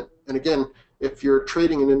sentiment. And again, if you're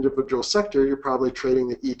trading an individual sector, you're probably trading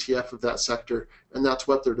the ETF of that sector, and that's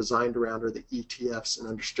what they're designed around, are the ETFs and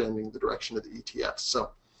understanding the direction of the ETFs. So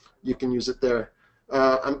you can use it there.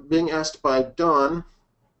 I'm being asked by Don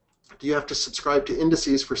Do you have to subscribe to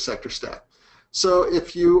indices for sector stat? So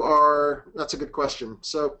if you are, that's a good question.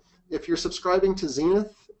 So if you're subscribing to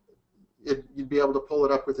Zenith, you'd be able to pull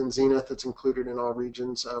it up within Zenith. It's included in all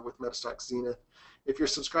regions with MetaStock Zenith. If you're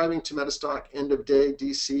subscribing to MetaStock End of Day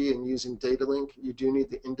DC and using Data Link, you do need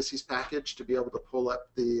the indices package to be able to pull up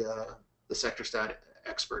the sector stat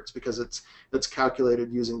experts, because it's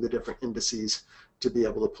calculated using the different indices to be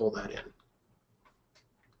able to pull that in.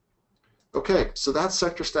 Okay, so that's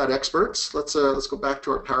sector stat experts. Let's go back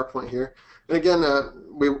to our PowerPoint here. And again,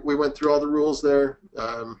 we went through all the rules there.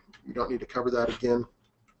 You don't need to cover that again.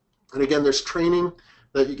 And again, there's training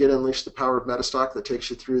that you get in Unleash the Power of MetaStock that takes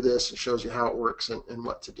you through this and shows you how it works and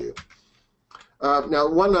what to do. Now,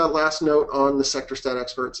 one last note on the sector stat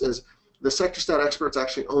experts is the sector stat experts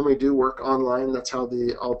actually only do work online. That's how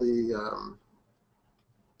all the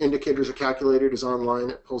indicators are calculated, is online.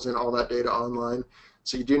 It pulls in all that data online.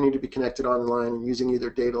 So you do need to be connected online and using either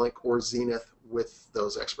Data Link or Zenith with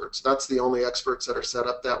those experts. That's the only experts that are set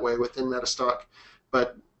up that way within MetaStock.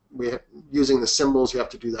 But using the symbols, you have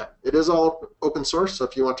to do that. It is all open source, so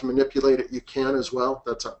if you want to manipulate it, you can as well.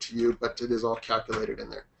 That's up to you, but it is all calculated in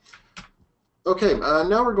there. Okay,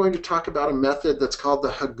 now we're going to talk about a method that's called the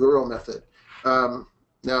Haguro method.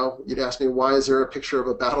 Now, you'd ask me, why is there a picture of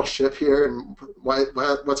a battleship here, and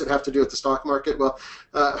what's it have to do with the stock market? Well,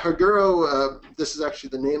 Haguro, this is actually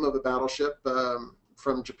the name of a battleship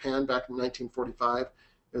from Japan back in 1945.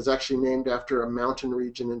 It was actually named after a mountain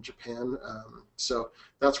region in Japan. So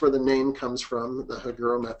that's where the name comes from, the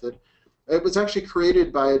Haguro method. It was actually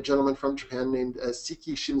created by a gentleman from Japan named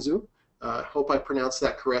Siki Shinzu. Hope I pronounced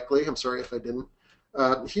that correctly. I'm sorry if I didn't.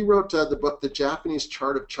 He wrote the book, The Japanese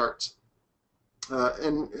Chart of Charts,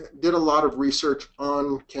 and did a lot of research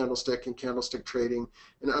on candlestick and candlestick trading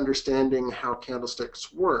and understanding how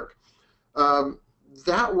candlesticks work.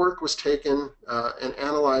 That work was taken and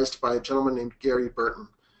analyzed by a gentleman named Gary Burton.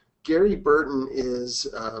 Gary Burton is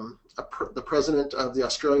the president of the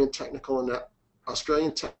Australian Technical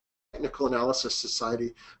Analysis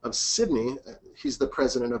Society of Sydney. He's the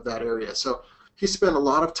president of that area. So he spent a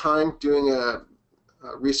lot of time doing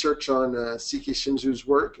research on Siki Shinzu's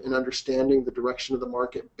work and understanding the direction of the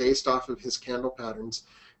market based off of his candle patterns.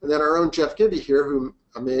 And then our own Jeff Gibby here, who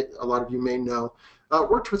a lot of you may know,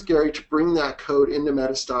 worked with Gary to bring that code into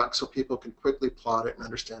MetaStock so people can quickly plot it and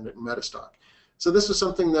understand it in MetaStock. So this was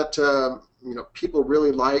something that people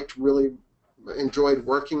really liked, really enjoyed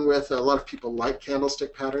working with. A lot of people like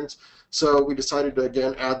candlestick patterns, so we decided to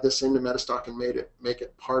again add this into MetaStock and make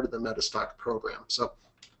it part of the MetaStock program. So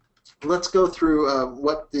let's go through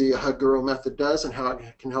what the Haguro method does and how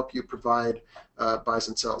it can help you provide buys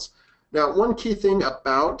and sells. Now, one key thing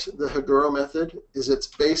about the Haguro method is it's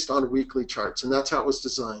based on weekly charts, and that's how it was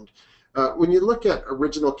designed. When you look at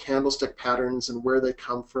original candlestick patterns and where they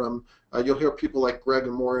come from, you'll hear people like Greg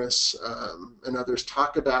and Morris and others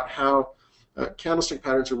talk about how candlestick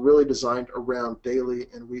patterns are really designed around daily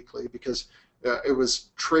and weekly, because it was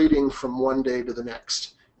trading from one day to the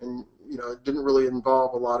next. And it didn't really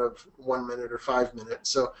involve a lot of 1 minute or 5 minutes.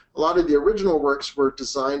 So a lot of the original works were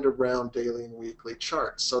designed around daily and weekly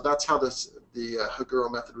charts. So that's how the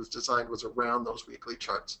Haguro method was designed, was around those weekly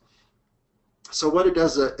charts. So what it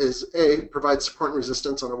does is provides support and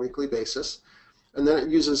resistance on a weekly basis, and then it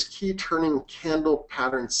uses key turning candle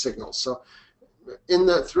pattern signals. So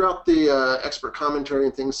throughout the expert commentary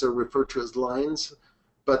and things, they're referred to as lines,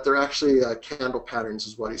 but they're actually candle patterns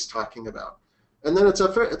is what he's talking about. And then it's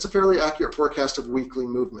a fairly accurate forecast of weekly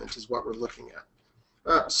movement is what we're looking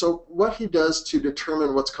at. So what he does to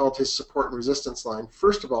determine what's called his support and resistance line,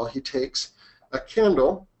 first of all, he takes a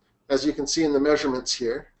candle, as you can see in the measurements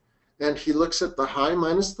here, and he looks at the high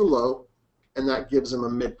minus the low, and that gives him a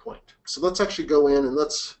midpoint. So let's actually go in and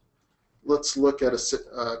let's look at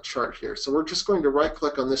a chart here. So we're just going to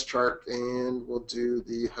right-click on this chart, and we'll do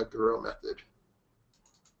the Haguro method.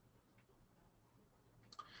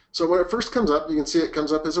 So when it first comes up, you can see it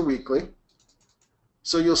comes up as a weekly.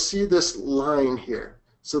 So you'll see this line here.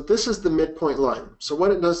 So this is the midpoint line. So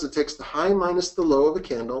what it does, it takes the high minus the low of a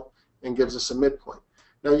candle and gives us a midpoint.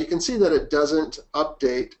 Now you can see that it doesn't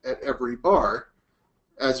update at every bar,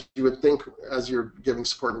 as you would think as you're giving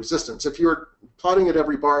support and resistance. If you were plotting at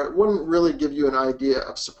every bar, it wouldn't really give you an idea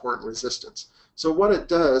of support and resistance. So what it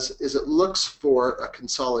does is it looks for a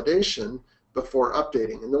consolidation before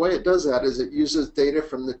updating. And the way it does that is it uses data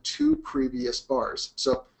from the 2 previous bars.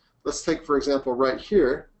 So let's take, for example, right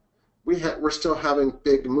here, we're still having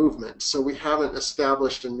big movement. So we haven't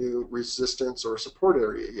established a new resistance or support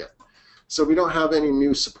area yet. So we don't have any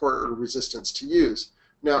new support or resistance to use.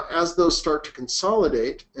 Now, as those start to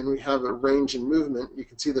consolidate and we have a range in movement, you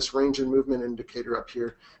can see this range in movement indicator up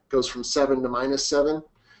here goes from 7 to -7.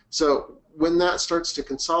 So when that starts to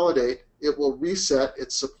consolidate, it will reset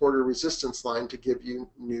its support or resistance line to give you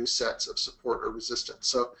new sets of support or resistance.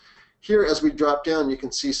 So here, as we drop down, you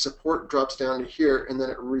can see support drops down to here, and then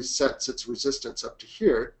it resets its resistance up to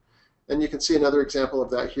here. And you can see another example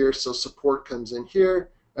of that here. So support comes in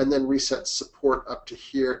here, and then resets support up to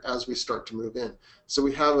here as we start to move in. So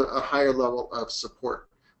we have a higher level of support.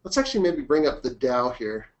 Let's actually maybe bring up the Dow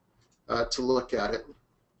here to look at it.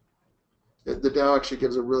 The Dow actually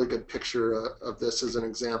gives a really good picture of this as an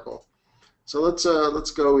example. So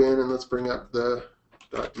let's go in and let's bring up the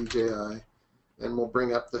 .dji, and we'll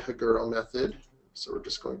bring up the Haguro method. So we're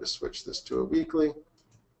just going to switch this to a weekly.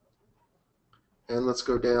 And let's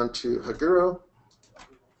go down to Haguro.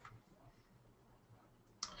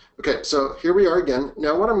 Okay, so here we are again.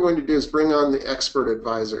 Now what I'm going to do is bring on the Expert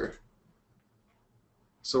Advisor.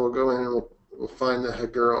 So we'll go in and we'll find the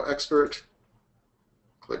Haguro Expert.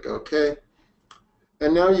 Click OK.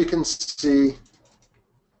 And now you can see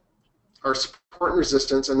our support and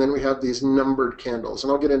resistance, and then we have these numbered candles.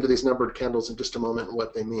 And I'll get into these numbered candles in just a moment and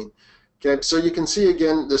what they mean. Okay, so you can see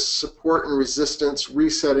again this support and resistance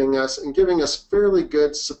resetting us and giving us fairly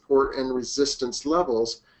good support and resistance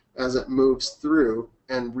levels as it moves through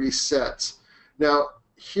and resets. Now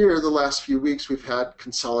here, the last few weeks, we've had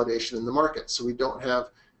consolidation in the market, so we don't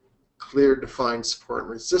have clear defined support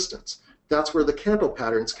and resistance. That's where the candle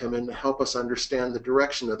patterns come in to help us understand the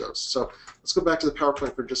direction of those. So let's go back to the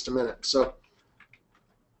PowerPoint for just a minute. So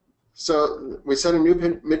we set a new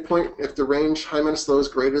midpoint if the range high minus low is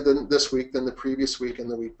greater than this week than the previous week and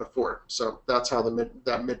the week before. So that's how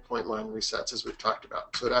that midpoint line resets, as we've talked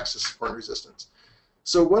about. So it acts as support and resistance.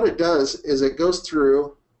 So what it does is it goes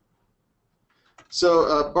through.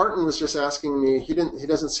 So Barton was just asking me, he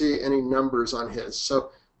doesn't see any numbers on his.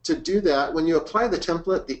 So to do that, when you apply the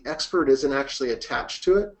template, the expert isn't actually attached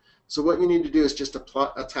to it. So what you need to do is just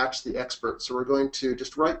attach the expert. So we're going to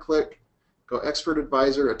just right click, go Expert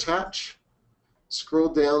Advisor, attach, scroll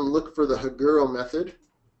down, look for the Haguro method,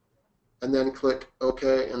 and then click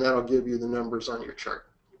OK, and that'll give you the numbers on your chart.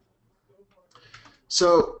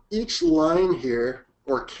 So each line here,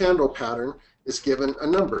 or candle pattern, is given a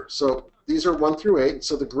number. So these are 1 through 8.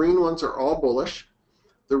 So the green ones are all bullish.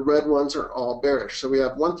 The red ones are all bearish. So we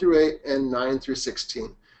have 1 through 8 and 9 through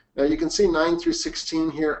 16. Now you can see 9 through 16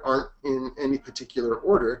 here aren't in any particular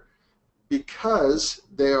order because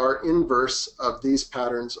they are inverse of these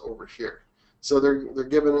patterns over here. So they're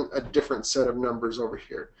given a different set of numbers over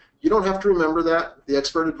here. You don't have to remember that. The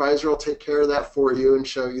Expert Advisor will take care of that for you and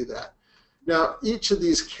show you that. Now each of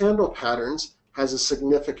these candle patterns has a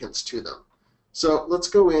significance to them. So let's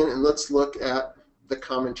go in and let's look at the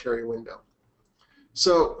commentary window.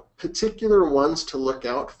 So particular ones to look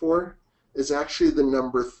out for is actually the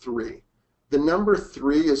number 3. The number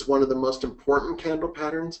 3 is one of the most important candle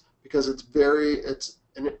patterns because it's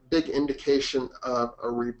a big indication of a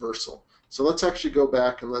reversal. So let's actually go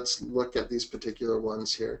back and let's look at these particular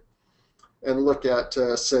ones here and look at,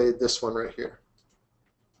 say, this one right here.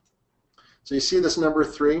 So you see this number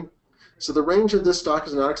 3? So the range of this stock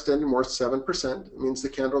is not extended more than 7%. It means the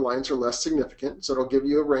candle lines are less significant. So it'll give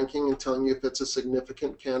you a ranking and telling you if it's a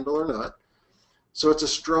significant candle or not. So it's a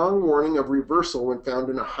strong warning of reversal when found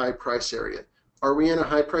in a high price area. Are we in a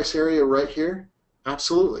high price area right here?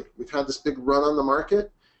 Absolutely. We've had this big run on the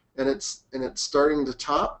market, and it's starting to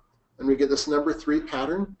top, and we get this number 3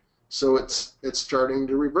 pattern. So it's starting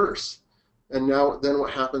to reverse. And now then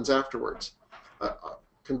what happens afterwards?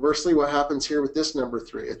 Conversely, what happens here with this number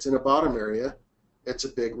 3? It's in a bottom area. It's a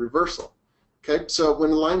big reversal. Okay, so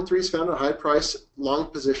when line 3 is found at a high price,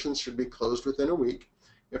 long positions should be closed within a week.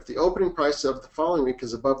 If the opening price of the following week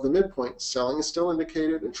is above the midpoint, selling is still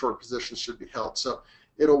indicated and short positions should be held. So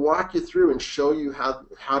it'll walk you through and show you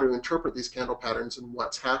how to interpret these candle patterns and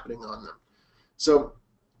what's happening on them. So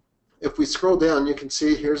if we scroll down, you can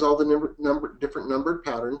see here's all the different numbered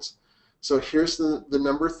patterns. So here's the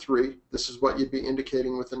number 3. This is what you'd be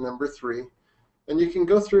indicating with the number 3. And you can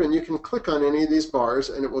go through and you can click on any of these bars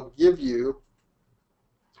and it will give you,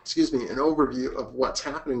 an overview of what's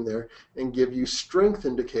happening there and give you strength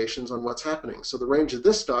indications on what's happening. So the range of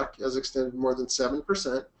this stock has extended more than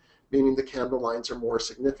 7%, meaning the candle lines are more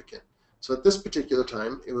significant. So at this particular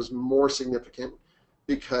time, it was more significant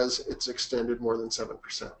because it's extended more than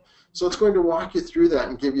 7%. So it's going to walk you through that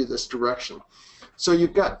and give you this direction. So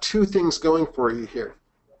you've got 2 things going for you here.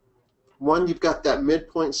 One, you've got that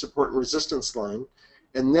midpoint support and resistance line,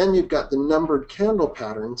 and then you've got the numbered candle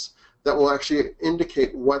patterns that will actually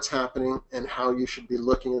indicate what's happening and how you should be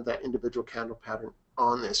looking at that individual candle pattern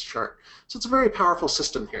on this chart. So it's a very powerful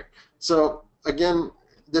system here. So again,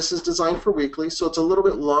 this is designed for weekly, so it's a little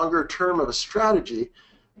bit longer term of a strategy,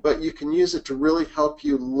 but you can use it to really help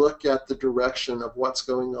you look at the direction of what's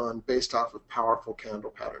going on based off of powerful candle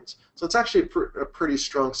patterns. So it's actually a pretty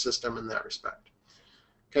strong system in that respect.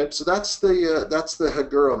 Okay, so that's the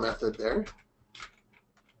Haguro method there.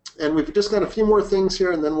 And we've just got a few more things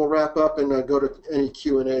here, and then we'll wrap up and go to any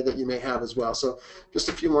Q&A that you may have as well. So just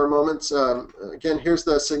a few more moments. Again, here's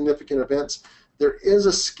the significant events. There is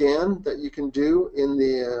a scan that you can do in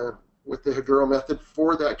the with the Haguro method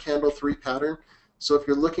for that candle 3 pattern. So if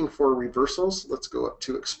you're looking for reversals, let's go up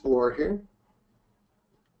to Explore here.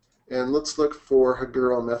 And let's look for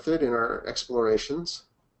Haguro method in our explorations.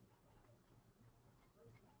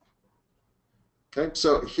 Okay,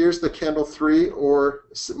 so here's the candle 3 or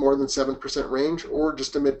more than 7% range, or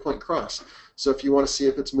just a midpoint cross. So if you want to see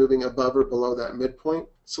if it's moving above or below that midpoint.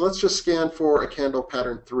 So let's just scan for a candle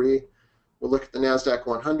pattern 3. We'll look at the NASDAQ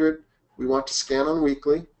 100. We want to scan on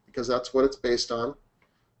weekly because that's what it's based on.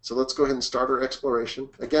 So let's go ahead and start our exploration.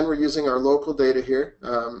 Again, we're using our local data here,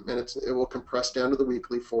 and it will compress down to the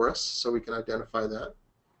weekly for us so we can identify that.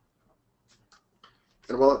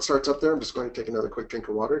 And while it starts up there, I'm just going to take another quick drink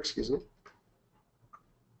of water, excuse me.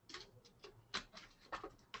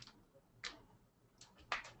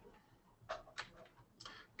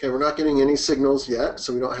 Okay, we're not getting any signals yet,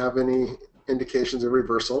 so we don't have any indications of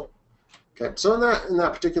reversal. Okay, so in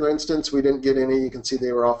that particular instance, we didn't get any. You can see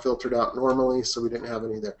they were all filtered out normally, so we didn't have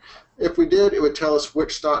any there. If we did, it would tell us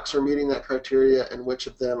which stocks are meeting that criteria and which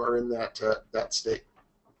of them are in that state.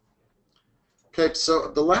 Okay, so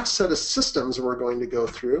the last set of systems we're going to go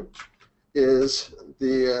through is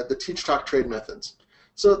the Teach Talk Trade methods.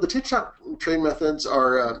 So the Teach Talk Trade methods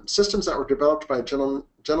are systems that were developed by a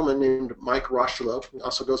gentleman named Mike Roshilo. He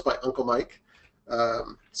also goes by Uncle Mike.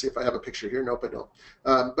 See if I have a picture here. Nope, I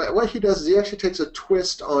don't. But what he does is he actually takes a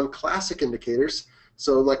twist on classic indicators,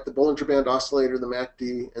 so like the Bollinger Band oscillator, the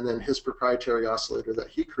MACD, and then his proprietary oscillator that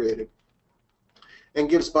he created, and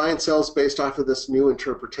gives buy and sells based off of this new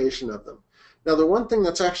interpretation of them. Now, the one thing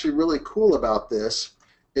that's actually really cool about this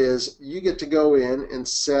is you get to go in and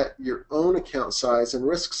set your own account size and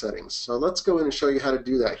risk settings. So let's go in and show you how to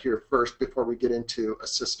do that here first before we get into a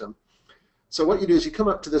system. So what you do is you come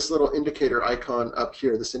up to this little indicator icon up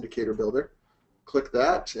here, this indicator builder. Click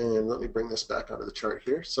that, and let me bring this back onto the chart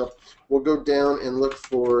here. So we'll go down and look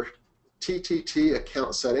for TTT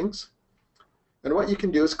account settings. And what you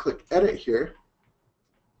can do is click edit here.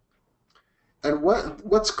 And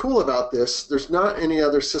what's cool about this, there's not any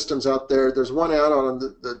other systems out there. There's one add-on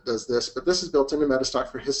that does this, but this is built into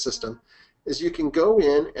MetaStock for his system, is you can go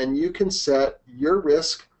in and you can set your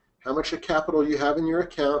risk, how much capital you have in your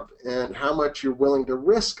account, and how much you're willing to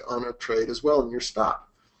risk on a trade as well in your stock.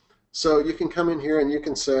 So you can come in here and you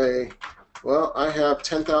can say, well, I have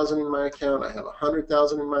 10,000 in my account, I have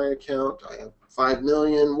 100,000 in my account, I have 5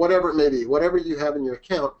 million, whatever it may be, whatever you have in your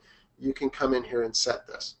account, you can come in here and set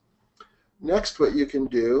this. Next, what you can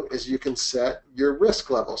do is you can set your risk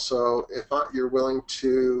level. So if you're willing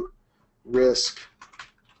to risk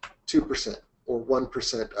 2% or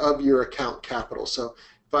 1% of your account capital. So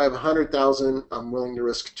if I have 100,000, I'm willing to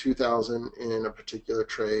risk 2,000 in a particular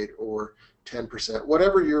trade, or 10%.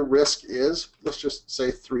 Whatever your risk is, let's just say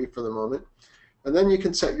 3 for the moment. And then you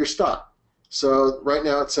can set your stop. So right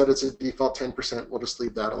now it's set as a default 10%. We'll just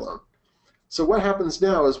leave that alone. So what happens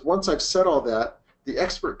now is once I've set all that, the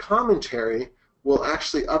expert commentary will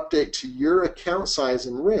actually update to your account size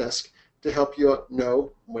and risk to help you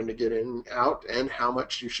know when to get in and out and how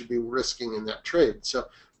much you should be risking in that trade. So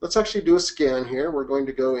let's actually do a scan here. We're going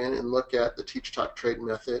to go in and look at the Teach Talk Trade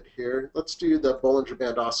method here. Let's do the Bollinger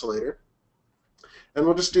Band oscillator. And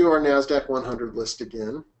we'll just do our NASDAQ 100 list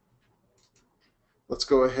again. Let's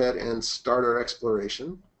go ahead and start our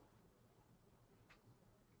exploration.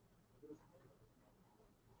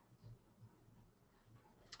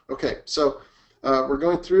 Okay, so we're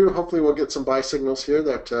going through. Hopefully we'll get some buy signals here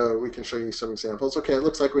that we can show you some examples. Okay, it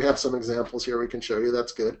looks like we have some examples here we can show you.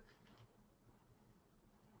 That's good.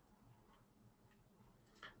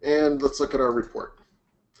 And let's look at our report.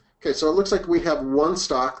 Okay, so it looks like we have one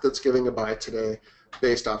stock that's giving a buy today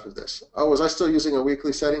based off of this. Oh, was I still using a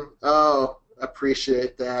weekly setting? Oh,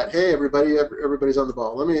 appreciate that. Hey, everybody, everybody's on the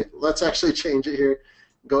ball. Let's actually change it here.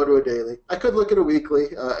 Go to a daily. I could look at a weekly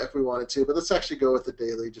if we wanted to, but let's actually go with the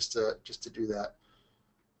daily just to do that.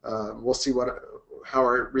 We'll see how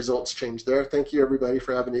our results change there. Thank you, everybody,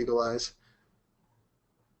 for having eagle eyes.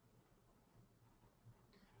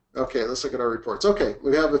 Okay, let's look at our reports. Okay,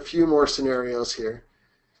 we have a few more scenarios here.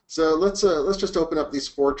 So let's just open up these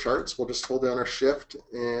 4 charts. We'll just hold down our shift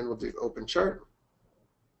and we'll do open chart.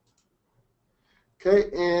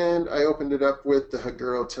 Okay, and I opened it up with the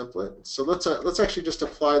Haguro template. So let's actually just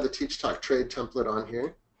apply the Teach Talk Trade template on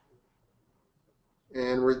here.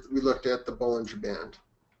 And we looked at the Bollinger Band.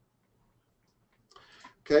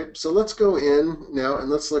 Okay, so let's go in now and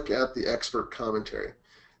let's look at the expert commentary.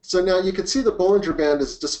 So now you can see the Bollinger Band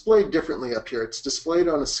is displayed differently up here. It's displayed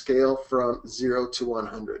on a scale from 0 to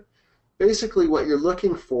 100. Basically what you're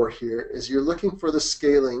looking for here is you're looking for the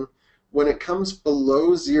scaling. When it comes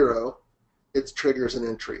below 0, it triggers an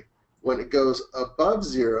entry. When it goes above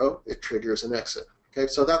 0, it triggers an exit. Okay,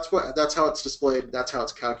 so that's how it's displayed. That's how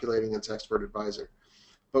it's calculating its expert advisor.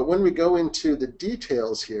 But when we go into the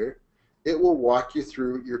details here, it will walk you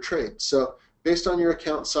through your trade. So based on your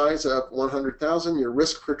account size of 100,000, your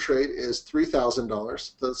risk per trade is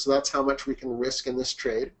 $3,000. So that's how much we can risk in this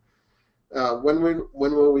trade. When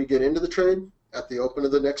will we get into the trade? At the open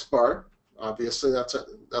of the next bar. Obviously,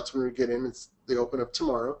 that's when we get in. It's the open of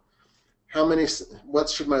tomorrow. What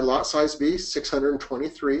should my lot size be?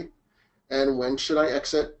 623. And when should I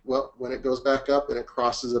exit? Well, when it goes back up and it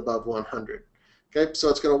crosses above 100. Okay, so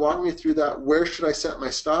it's going to walk me through that. Where should I set my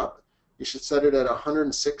stop? You should set it at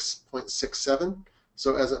 106.67.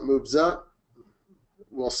 So as it moves up,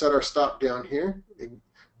 we'll set our stop down here.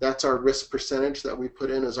 That's our risk percentage that we put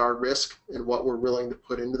in as our risk and what we're willing to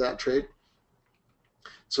put into that trade.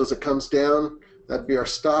 So as it comes down, that'd be our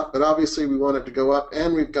stop, but obviously we want it to go up,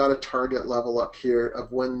 and we've got a target level up here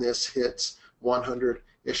of when this hits 100,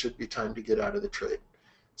 it should be time to get out of the trade.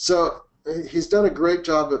 So he's done a great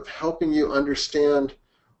job of helping you understand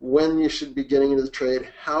when you should be getting into the trade,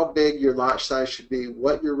 how big your lot size should be,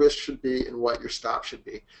 what your risk should be, and what your stop should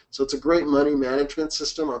be. So it's a great money management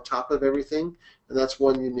system on top of everything, and that's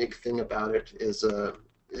one unique thing about it is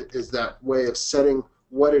that way of setting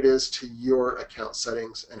what it is to your account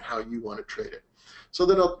settings and how you want to trade it. So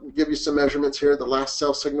then I'll give you some measurements here. The last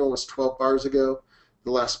sell signal was 12 bars ago.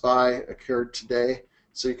 The last buy occurred today.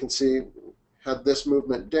 So you can see had this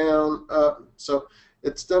movement down, up. So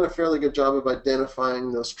it's done a fairly good job of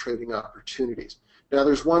identifying those trading opportunities. Now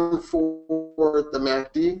there's one for the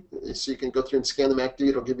MACD. So you can go through and scan the MACD.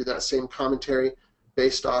 It'll give you that same commentary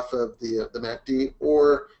based off of the MACD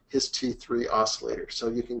or his T3 oscillator. So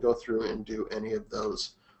you can go through and do any of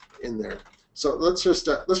those in there. So let's just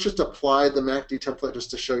apply the MACD template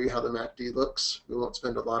just to show you how the MACD looks. We won't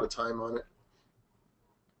spend a lot of time on it.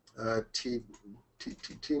 MACD.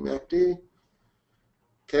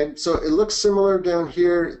 Okay, so it looks similar down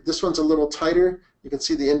here. This one's a little tighter. You can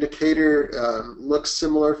see the indicator looks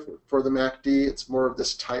similar for the MACD. It's more of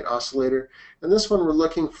this tight oscillator. And this one we're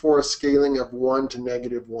looking for a scaling of 1 to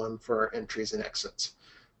 -1 for our entries and exits.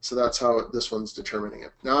 So that's how this one's determining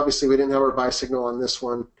it. Now obviously we didn't have our buy signal on this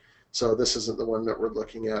one, so this isn't the one that we're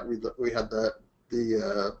looking at. We had the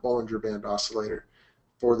Bollinger Band oscillator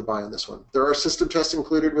for the buy on this one. There are system tests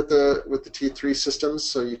included with the T3 systems,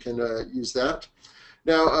 so you can use that.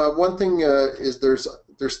 Now one thing is there's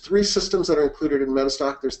 3 systems that are included in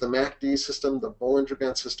MetaStock. There's the MACD system, the Bollinger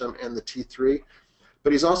Band system, and the T3.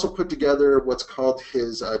 But he's also put together what's called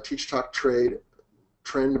his Teach Talk Trade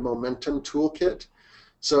Trend Momentum Toolkit.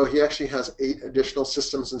 So he actually has 8 additional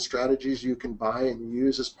systems and strategies you can buy and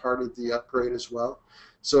use as part of the upgrade as well.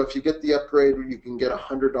 So if you get the upgrade, you can get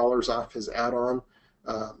 $100 off his add-on.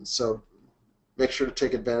 So make sure to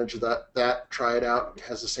take advantage of that. Try it out. It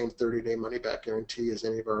has the same 30-day money-back guarantee as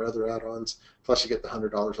any of our other add-ons. Plus, you get the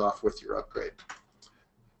 $100 off with your upgrade.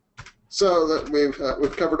 So that we've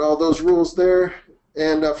covered all those rules there.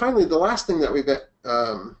 And finally, the last thing that we've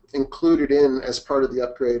included in as part of the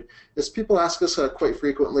upgrade is people ask us quite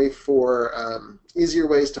frequently for easier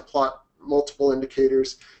ways to plot multiple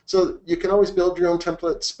indicators. So you can always build your own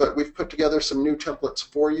templates, but we've put together some new templates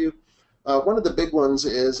for you. One of the big ones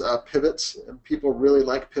is pivots. People really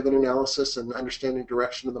like pivot analysis and understanding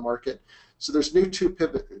direction of the market. So there's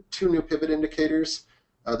two new pivot indicators.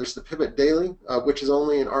 There's the pivot daily, which is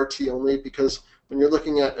only an RT only, because when you're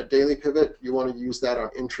looking at a daily pivot, you want to use that on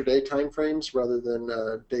intraday timeframes rather than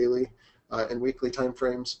daily and weekly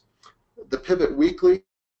timeframes. The pivot weekly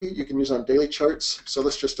you can use on daily charts. So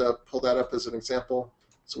let's just pull that up as an example.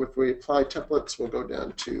 So if we apply templates, we'll go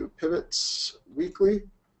down to pivots weekly.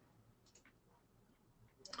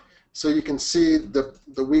 So you can see the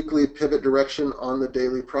weekly pivot direction on the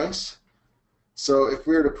daily price. So if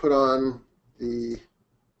we were to put on the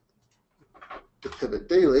pivot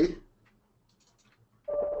daily,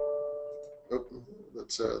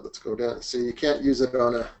 let's go down. So you can't use it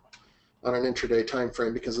on an intraday time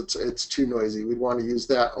frame because it's too noisy. We'd want to use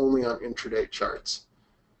that only on intraday charts.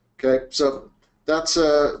 Okay, so that's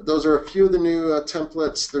those are a few of the new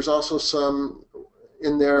templates. There's also some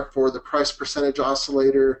in there for the price percentage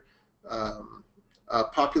oscillator,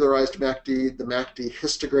 popularized MACD, the MACD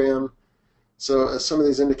histogram. So some of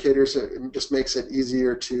these indicators, it just makes it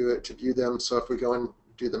easier to view them. So if we go and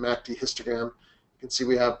do the MACD histogram, you can see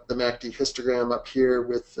we have the MACD histogram up here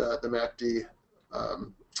with the MACD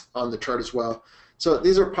on the chart as well. So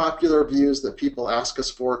these are popular views that people ask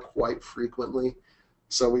us for quite frequently.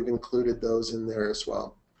 So we've included those in there as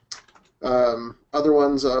well. Other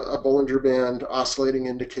ones, a Bollinger Band, oscillating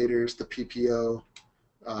indicators, the PPO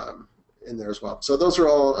in there as well. So those are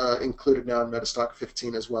all included now in MetaStock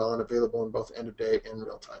 15 as well and available in both end of day and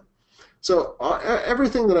real time. So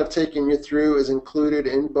everything that I've taken you through is included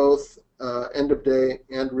in both end of day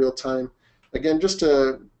and real time. Again, just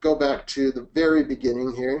to go back to the very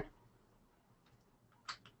beginning here,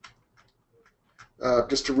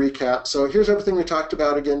 just to recap. So here's everything we talked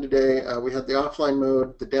about again today. We had the offline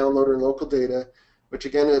mode, the downloader and local data, which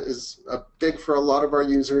again is big for a lot of our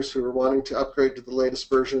users who are wanting to upgrade to the latest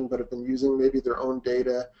version but have been using maybe their own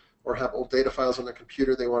data or have old data files on their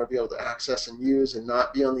computer they want to be able to access and use and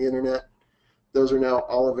not be on the internet. Those are now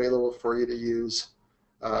all available for you to use.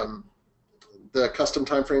 The custom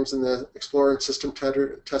timeframes in the Explorer and System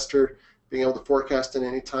Tester, being able to forecast in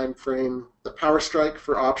any time frame. The PowerStrike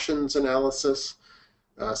for options analysis.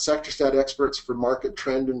 SectorStat Experts for market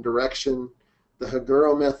trend and direction. The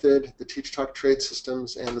Haguro method, the Teach Talk trade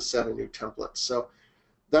systems, and the 7 new templates. So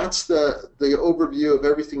that's the overview of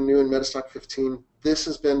everything new in MetaStock 15. This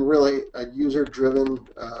has been really a user-driven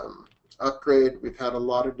upgrade. We've had a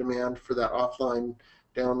lot of demand for that offline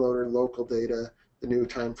downloader, local data, the new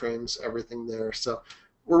timeframes, everything there. So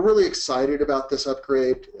we're really excited about this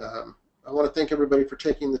upgrade. I want to thank everybody for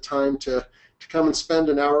taking the time to come and spend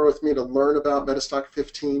an hour with me to learn about MetaStock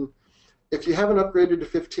 15. If you haven't upgraded to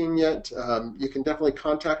 15 yet, you can definitely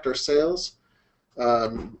contact our sales.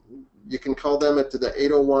 You can call them at the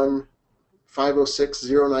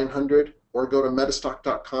 801-506-0900 or go to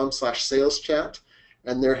metastock.com/saleschat,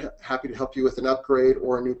 and they're happy to help you with an upgrade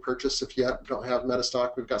or a new purchase if you don't have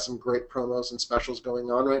MetaStock. We've got some great promos and specials going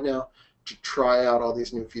on right now to try out all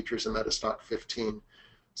these new features in MetaStock 15.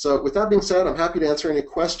 So with that being said, I'm happy to answer any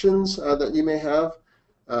questions that you may have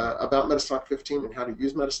about MetaStock 15 and how to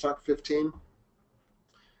use MetaStock 15.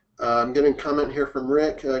 I'm getting a comment here from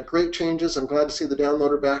Rick. Great changes. I'm glad to see the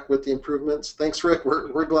downloader back with the improvements. Thanks, Rick.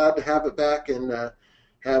 We're glad to have it back and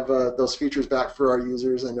have those features back for our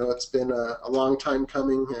users. I know it's been a long time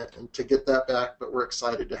coming and to get that back, but we're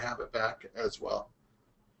excited to have it back as well.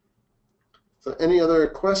 So any other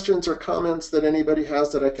questions or comments that anybody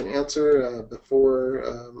has that I can answer before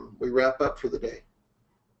we wrap up for the day?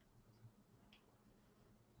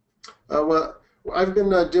 Well, I've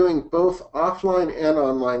been doing both offline and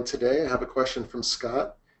online today. I have a question from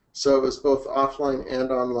Scott. So it was both offline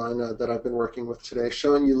and online that I've been working with today,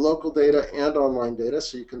 showing you local data and online data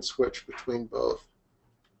so you can switch between both.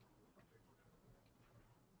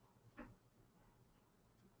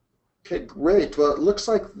 Okay, great. Well, it looks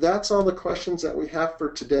like that's all the questions that we have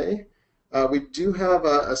for today. We do have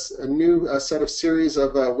a new set of series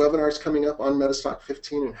of webinars coming up on MetaStock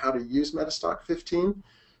 15 and how to use MetaStock 15.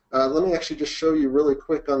 Let me actually just show you really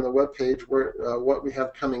quick on the webpage what we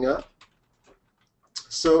have coming up.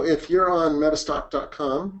 So if you're on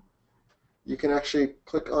metastock.com, you can actually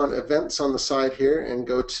click on events on the side here and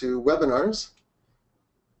go to webinars.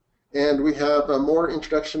 And we have more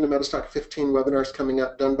introduction to MetaStock 15 webinars coming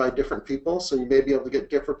up done by different people, so you may be able to get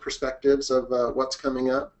different perspectives of what's coming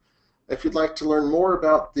up. If you'd like to learn more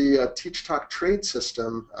about the Teach Talk trade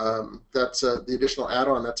system, that's the additional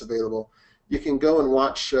add-on that's available, you can go and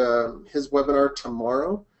watch his webinar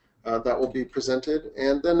tomorrow that will be presented,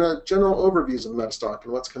 and then general overviews of MetaStock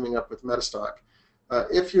and what's coming up with MetaStock.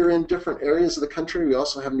 If you're in different areas of the country, we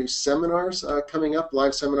also have new seminars coming up,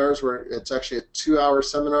 live seminars where it's actually a 2-hour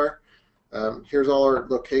seminar. Here's all our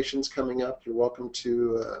locations coming up. You're welcome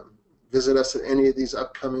to visit us at any of these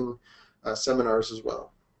upcoming seminars as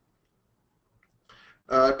well.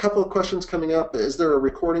 A couple of questions coming up. Is there a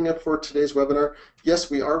recording up for today's webinar? Yes,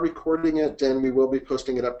 we are recording it, and we will be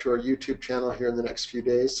posting it up to our YouTube channel here in the next few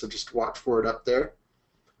days, so just watch for it up there.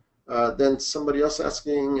 Then somebody else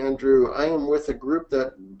asking, Andrew, I am with a group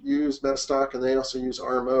that use MetaStock and they also use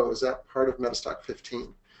RMO. Is that part of MetaStock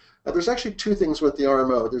 15? There's actually two things with the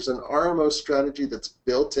RMO. There's an RMO strategy that's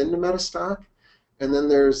built into MetaStock, and then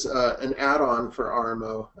there's an add-on for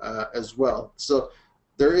RMO as well. So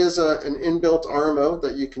there is an inbuilt RMO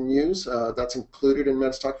that you can use that's included in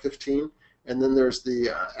MetaStock 15, and then there's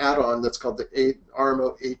the add-on that's called the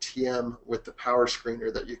RMO ATM with the power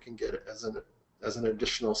screener that you can get as an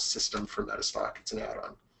additional system for MetaStock. It's an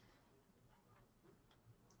add-on.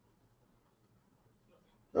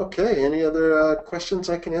 Okay, any other questions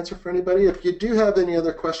I can answer for anybody? If you do have any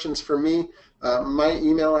other questions for me, my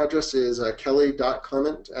email address is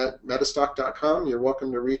kelly.clement@metastock.com. You're welcome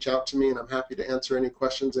to reach out to me, and I'm happy to answer any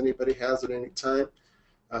questions anybody has at any time.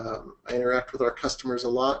 I interact with our customers a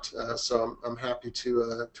lot, so I'm happy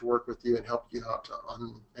to work with you and help you out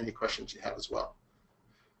on any questions you have as well.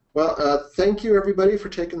 Well, thank you everybody for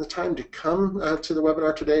taking the time to come to the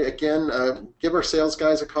webinar today. Again, give our sales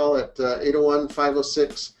guys a call at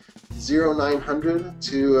 801-506-0900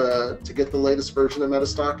 to get the latest version of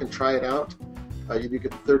MetaStock and try it out. You do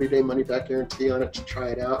get the 30-day money-back guarantee on it to try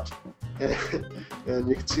it out. And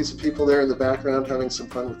you can see some people there in the background having some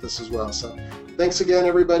fun with this as well. So thanks again,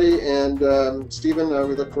 everybody. And Stephen,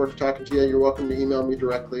 we look forward to talking to you. You're welcome to email me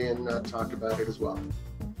directly and talk about it as well.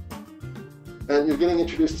 And you're getting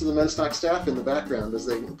introduced to the MetaStock staff in the background as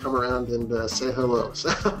they come around and say hello. So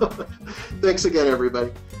thanks again, everybody.